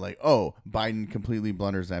like, is it like, oh, Biden completely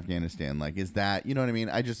blunders Afghanistan? Like, is that, you know what I mean?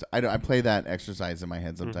 I play that exercise in my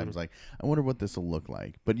head sometimes. Like, I wonder what this will look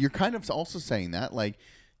like. But you're kind of also saying that like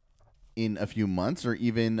in a few months or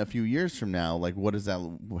even a few years from now, like what is that?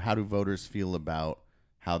 How do voters feel about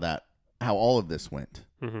how all of this went?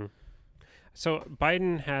 So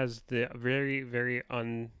Biden has the very, very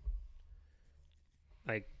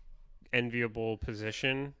enviable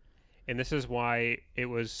position, and this is why it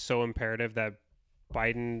was so imperative that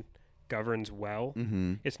Biden governs well.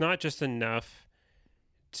 It's not just enough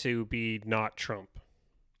to be not Trump,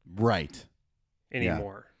 right?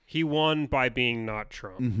 Anymore. He won by being not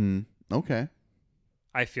Trump. Okay.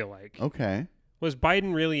 I feel like. Okay. Was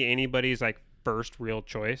Biden really anybody's like first real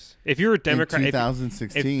choice? If you're a Democrat, in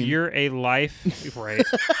 2016, if you're a right,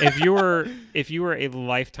 if you were a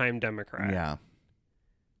lifetime Democrat,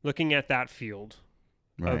 looking at that field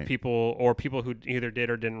of people who either did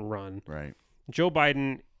or didn't run, right? Joe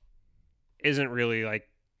Biden isn't really like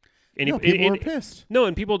any. People were pissed. No,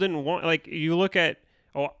 and people didn't want, like, you look at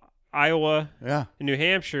Iowa, and New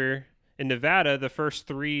Hampshire, and Nevada. The first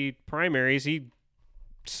 3 primaries, he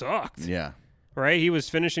sucked. Yeah. Right, he was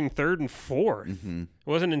finishing 3rd and 4th. It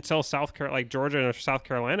wasn't until Georgia and South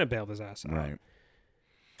Carolina bailed his ass out. Right.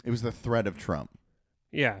 It was the threat of Trump.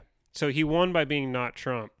 Yeah. So he won by being not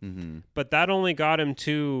Trump, but that only got him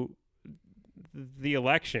to the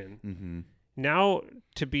election. Now,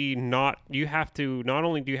 to be not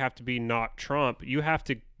only do you have to be not Trump, you have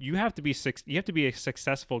to be a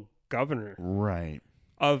successful governor, right,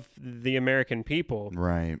 of the American people,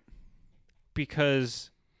 right,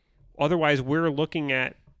 because otherwise we're looking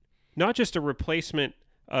at not just a replacement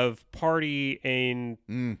of party and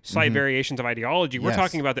slight variations of ideology. We're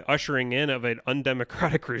talking about the ushering in of an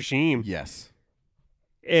undemocratic regime. Yes.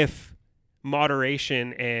 If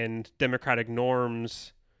moderation and democratic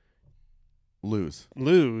norms lose,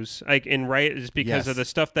 like is because of the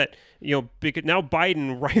stuff that, because now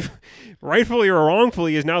Biden rightfully or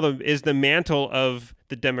wrongfully is the mantle of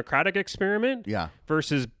the democratic experiment. Yeah.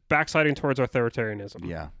 Versus backsliding towards authoritarianism.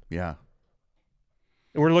 Yeah. Yeah.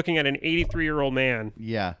 And we're looking at an 83-year-old man.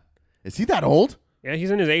 Yeah. Is he that old? Yeah,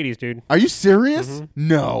 he's in his 80s, dude. Are you serious?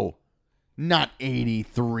 No. Not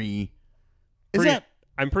 83.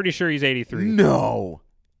 I'm pretty sure he's 83. No.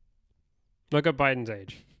 Look up Biden's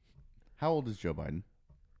age. How old is Joe Biden?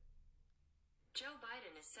 Joe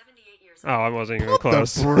Biden is 78 years old. Oh, I wasn't even Pump the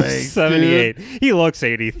close. brakes, 78. He looks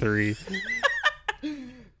 83.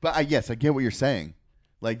 But yes, I get what you're saying.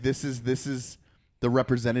 Like this is the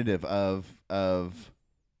representative of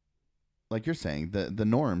like you're saying the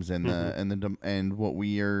norms and and what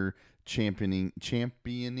we are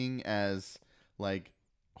championing as like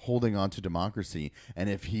holding on to democracy. And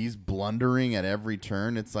if he's blundering at every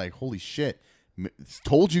turn, it's like, holy shit.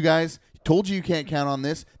 Told you guys, told you can't count on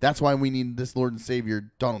this. That's why we need this Lord and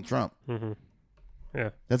Savior, Donald Trump. Mm-hmm. Yeah.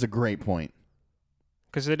 That's a great point.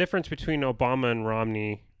 Because the difference between Obama and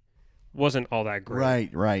Romney wasn't all that great.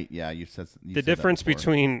 Right. Yeah, you said the difference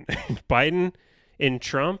between Biden and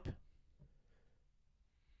Trump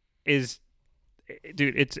is,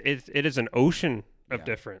 dude, it is an ocean of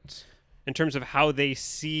difference in terms of how they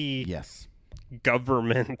see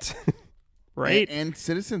government, right? And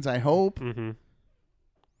citizens, I hope. Mm-hmm.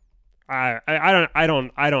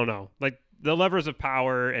 I don't know. Like the levers of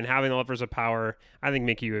power and having the levers of power, I think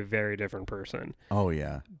make you a very different person. Oh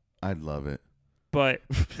yeah, I'd love it. But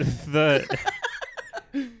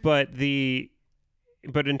but in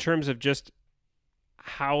terms of just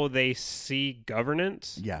how they see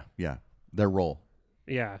governance, their role,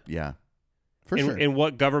 for sure, and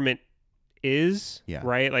what government is, Yeah.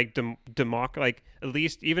 right? Like like at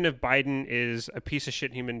least even if Biden is a piece of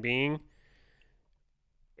shit human being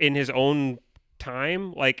in his own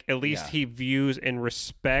time, like at least he views and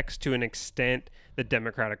respects to an extent the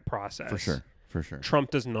democratic process. For sure.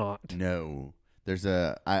 Trump does not. No. There's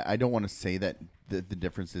I don't want to say that the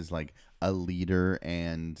difference is like a leader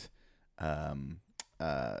and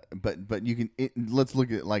but you can let's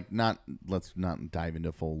look at like let's not dive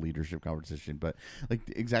into full leadership conversation, but like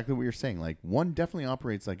exactly what you're saying. Like one definitely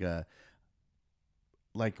operates like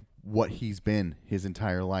what he's been his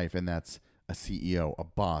entire life, and that's a CEO, a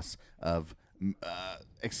boss of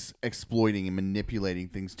exploiting and manipulating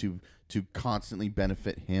things to constantly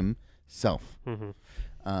benefit himself. Mm-hmm.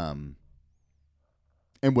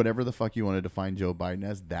 And whatever the fuck you want to define Joe Biden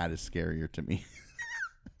as, that is scarier to me.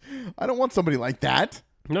 I don't want somebody like that.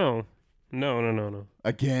 No.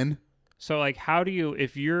 Again. So like, how do you,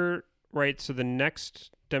 if you're right? So the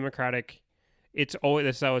next Democratic, it's always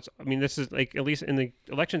this is how it's. I mean, this is like at least in the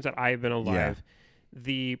elections that I've been alive.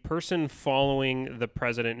 The person following the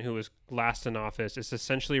president who was last in office is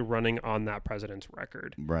essentially running on that president's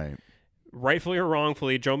record. Right. Rightfully or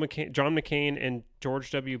wrongfully, John McCain and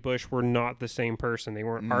George W. Bush were not the same person. They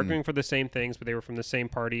weren't arguing for the same things, but they were from the same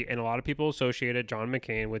party. And a lot of people associated John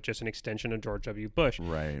McCain with just an extension of George W. Bush.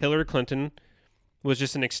 Right. Hillary Clinton was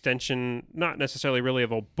just an extension, not necessarily really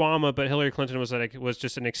of Obama, but Hillary Clinton was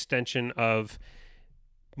just an extension of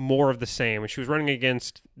more of the same. And she was running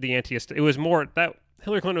against the it was more that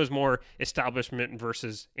Hillary Clinton was more establishment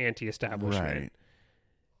versus anti-establishment. Right.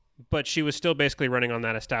 But she was still basically running on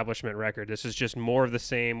that establishment record. This is just more of the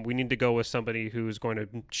same. We need to go with somebody who's going to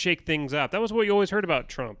shake things up. That was what you always heard about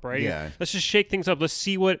Trump, right? Yeah. Let's just shake things up. Let's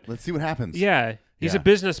see what happens. Yeah. He's a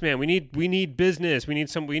businessman. We need business. We need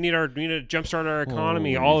to jumpstart our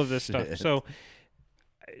economy, Holy all of this shit. stuff.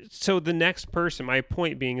 So the next person, my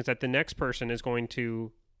point being is that the next person is going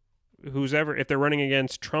to if they're running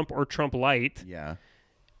against Trump or Trump light. Yeah.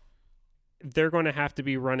 They're going to have to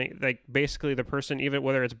be running, like basically the person, even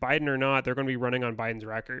whether it's Biden or not, they're going to be running on Biden's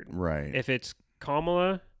record. Right. If it's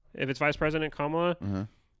Vice President Kamala,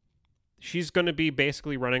 she's going to be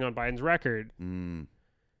basically running on Biden's record. And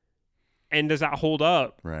does that hold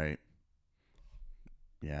up? Right.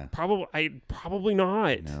 Yeah. Probably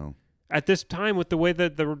not. No. At this time, with the way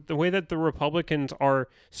that the Republicans are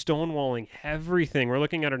stonewalling everything, we're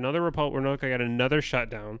looking at another another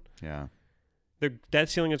shutdown. Yeah. The debt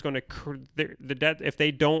ceiling is going to the debt if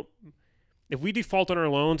we default on our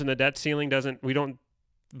loans and the debt ceiling we don't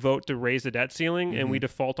vote to raise the debt ceiling and we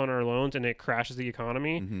default on our loans and it crashes the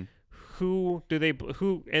economy. Who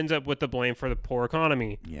ends up with the blame for the poor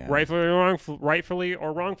economy? Yeah. Rightfully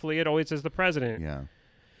or wrongfully, it always is the president. Yeah.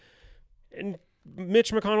 And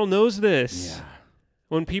Mitch McConnell knows this. Yeah.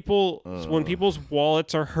 When people's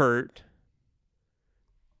wallets are hurt,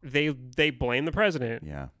 they blame the president.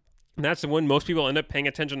 Yeah. And that's when most people end up paying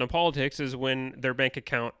attention to politics, is when their bank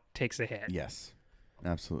account takes a hit. Yes.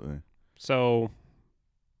 Absolutely. So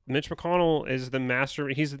Mitch McConnell is the master.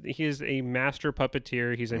 He is a master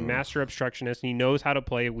puppeteer. He's a master obstructionist, and he knows how to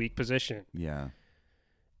play a weak position. Yeah.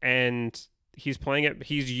 And he's playing it.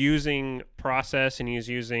 He's using process, and he's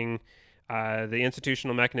using the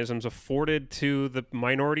institutional mechanisms afforded to the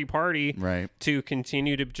minority party Right. to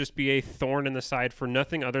continue to just be a thorn in the side for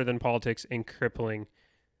nothing other than politics and crippling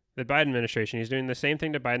the Biden administration. He's doing the same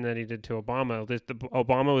thing to Biden that he did to Obama.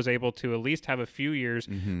 Obama was able to at least have a few years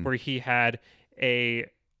where he had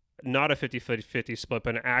not a 50-50 split,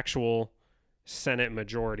 but an actual Senate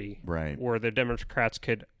majority, Right. where the Democrats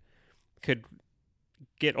could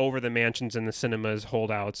get over the mansions and the cinemas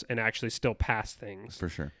holdouts and actually still pass things. For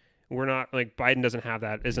sure. We're not like Biden doesn't have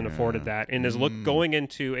that, isn't afforded that, and is going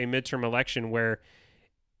into a midterm election where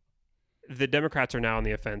the Democrats are now on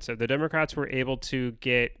the offensive. The Democrats were able to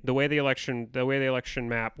get the way the election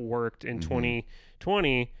map worked in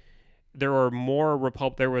 2020. There were more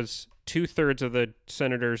there was 2/3 of the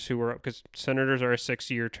senators who were, because senators are a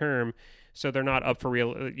 6-year term, so they're not up for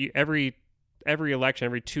real. Every election,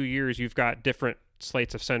 every 2 years, you've got different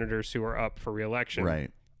slates of senators who are up for reelection.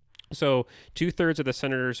 Right. So 2/3 of the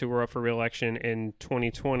senators who were up for reelection in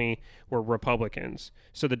 2020 were Republicans.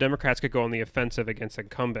 So the Democrats could go on the offensive against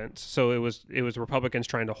incumbents. So it was Republicans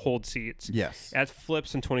trying to hold seats. Yes. That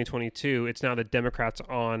flips in 2022. It's now the Democrats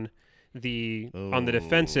on the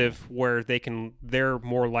defensive, where they're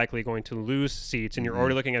more likely going to lose seats, and you're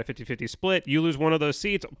already looking at a 50-50 split. You lose one of those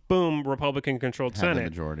seats, boom, Republican controlled Have the Senate.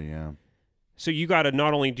 majority, yeah. So you got to,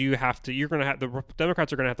 not only do you have to, the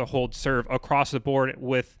Democrats are going to have to hold serve across the board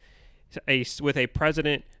with a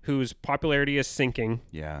president whose popularity is sinking.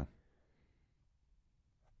 Yeah.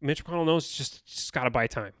 Mitch McConnell knows just got to buy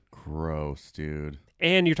time. Gross, dude.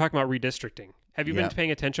 And you're talking about redistricting. Have you been Yep.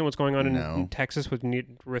 paying attention what's going on in No. Texas with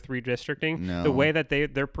redistricting? No. The way that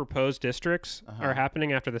their proposed districts are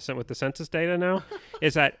happening after with the census data now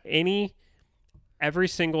is that every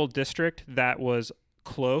single district that was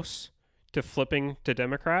close to flipping to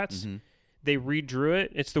Democrats, they redrew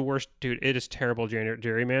it. It's the worst, dude. It is terrible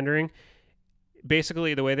gerrymandering.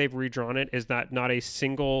 Basically, the way they've redrawn it is that not a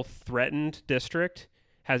single threatened district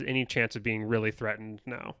has any chance of being really threatened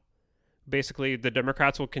now. Basically, the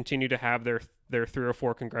Democrats will continue to have their 3 or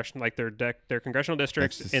 4 congressional, like their congressional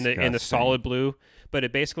districts That's in the disgusting. solid blue, but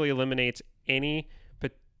it basically eliminates any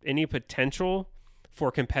potential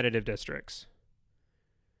for competitive districts.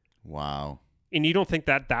 Wow. And you don't think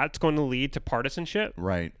that that's going to lead to partisanship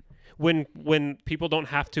Right. when people don't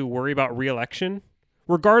have to worry about re-election,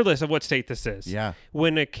 regardless of what state this is. Yeah.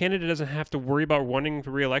 When a candidate doesn't have to worry about running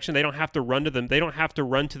for re-election, they don't have to run to them. They don't have to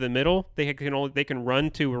run to the middle. They can run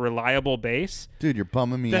to a reliable base. Dude, you're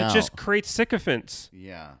bumming me out. That just creates sycophants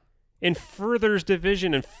Yeah. and furthers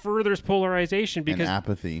division and furthers polarization And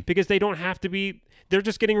apathy. because they don't have to be. They're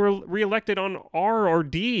just getting re-elected on R or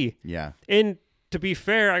D. Yeah. And to be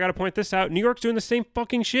fair, I got to point this out. New York's doing the same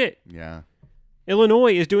fucking shit. Yeah.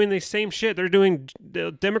 Illinois is doing the same shit.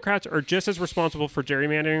 The Democrats are just as responsible for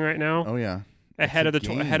gerrymandering right now, Oh, yeah. ahead of It's a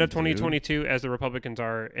game, dude. 2022 as the Republicans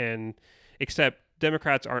are, and except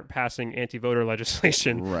Democrats aren't passing anti-voter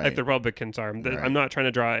legislation Right. like the Republicans are. Right. I'm not trying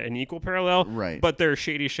to draw an equal parallel, Right. but there's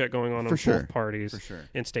shady shit going on For sure. both parties For sure.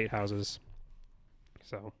 in state houses.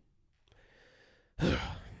 So,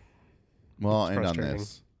 Well, It's and on frustrating.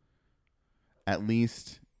 this, at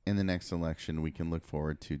least in the next election, we can look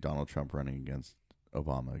forward to Donald Trump running against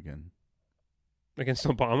Obama again. against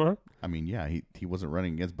Obama, I mean, yeah, he wasn't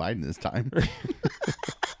running against Biden this time.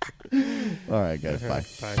 All right, guys.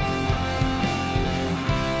 Bye. Bye.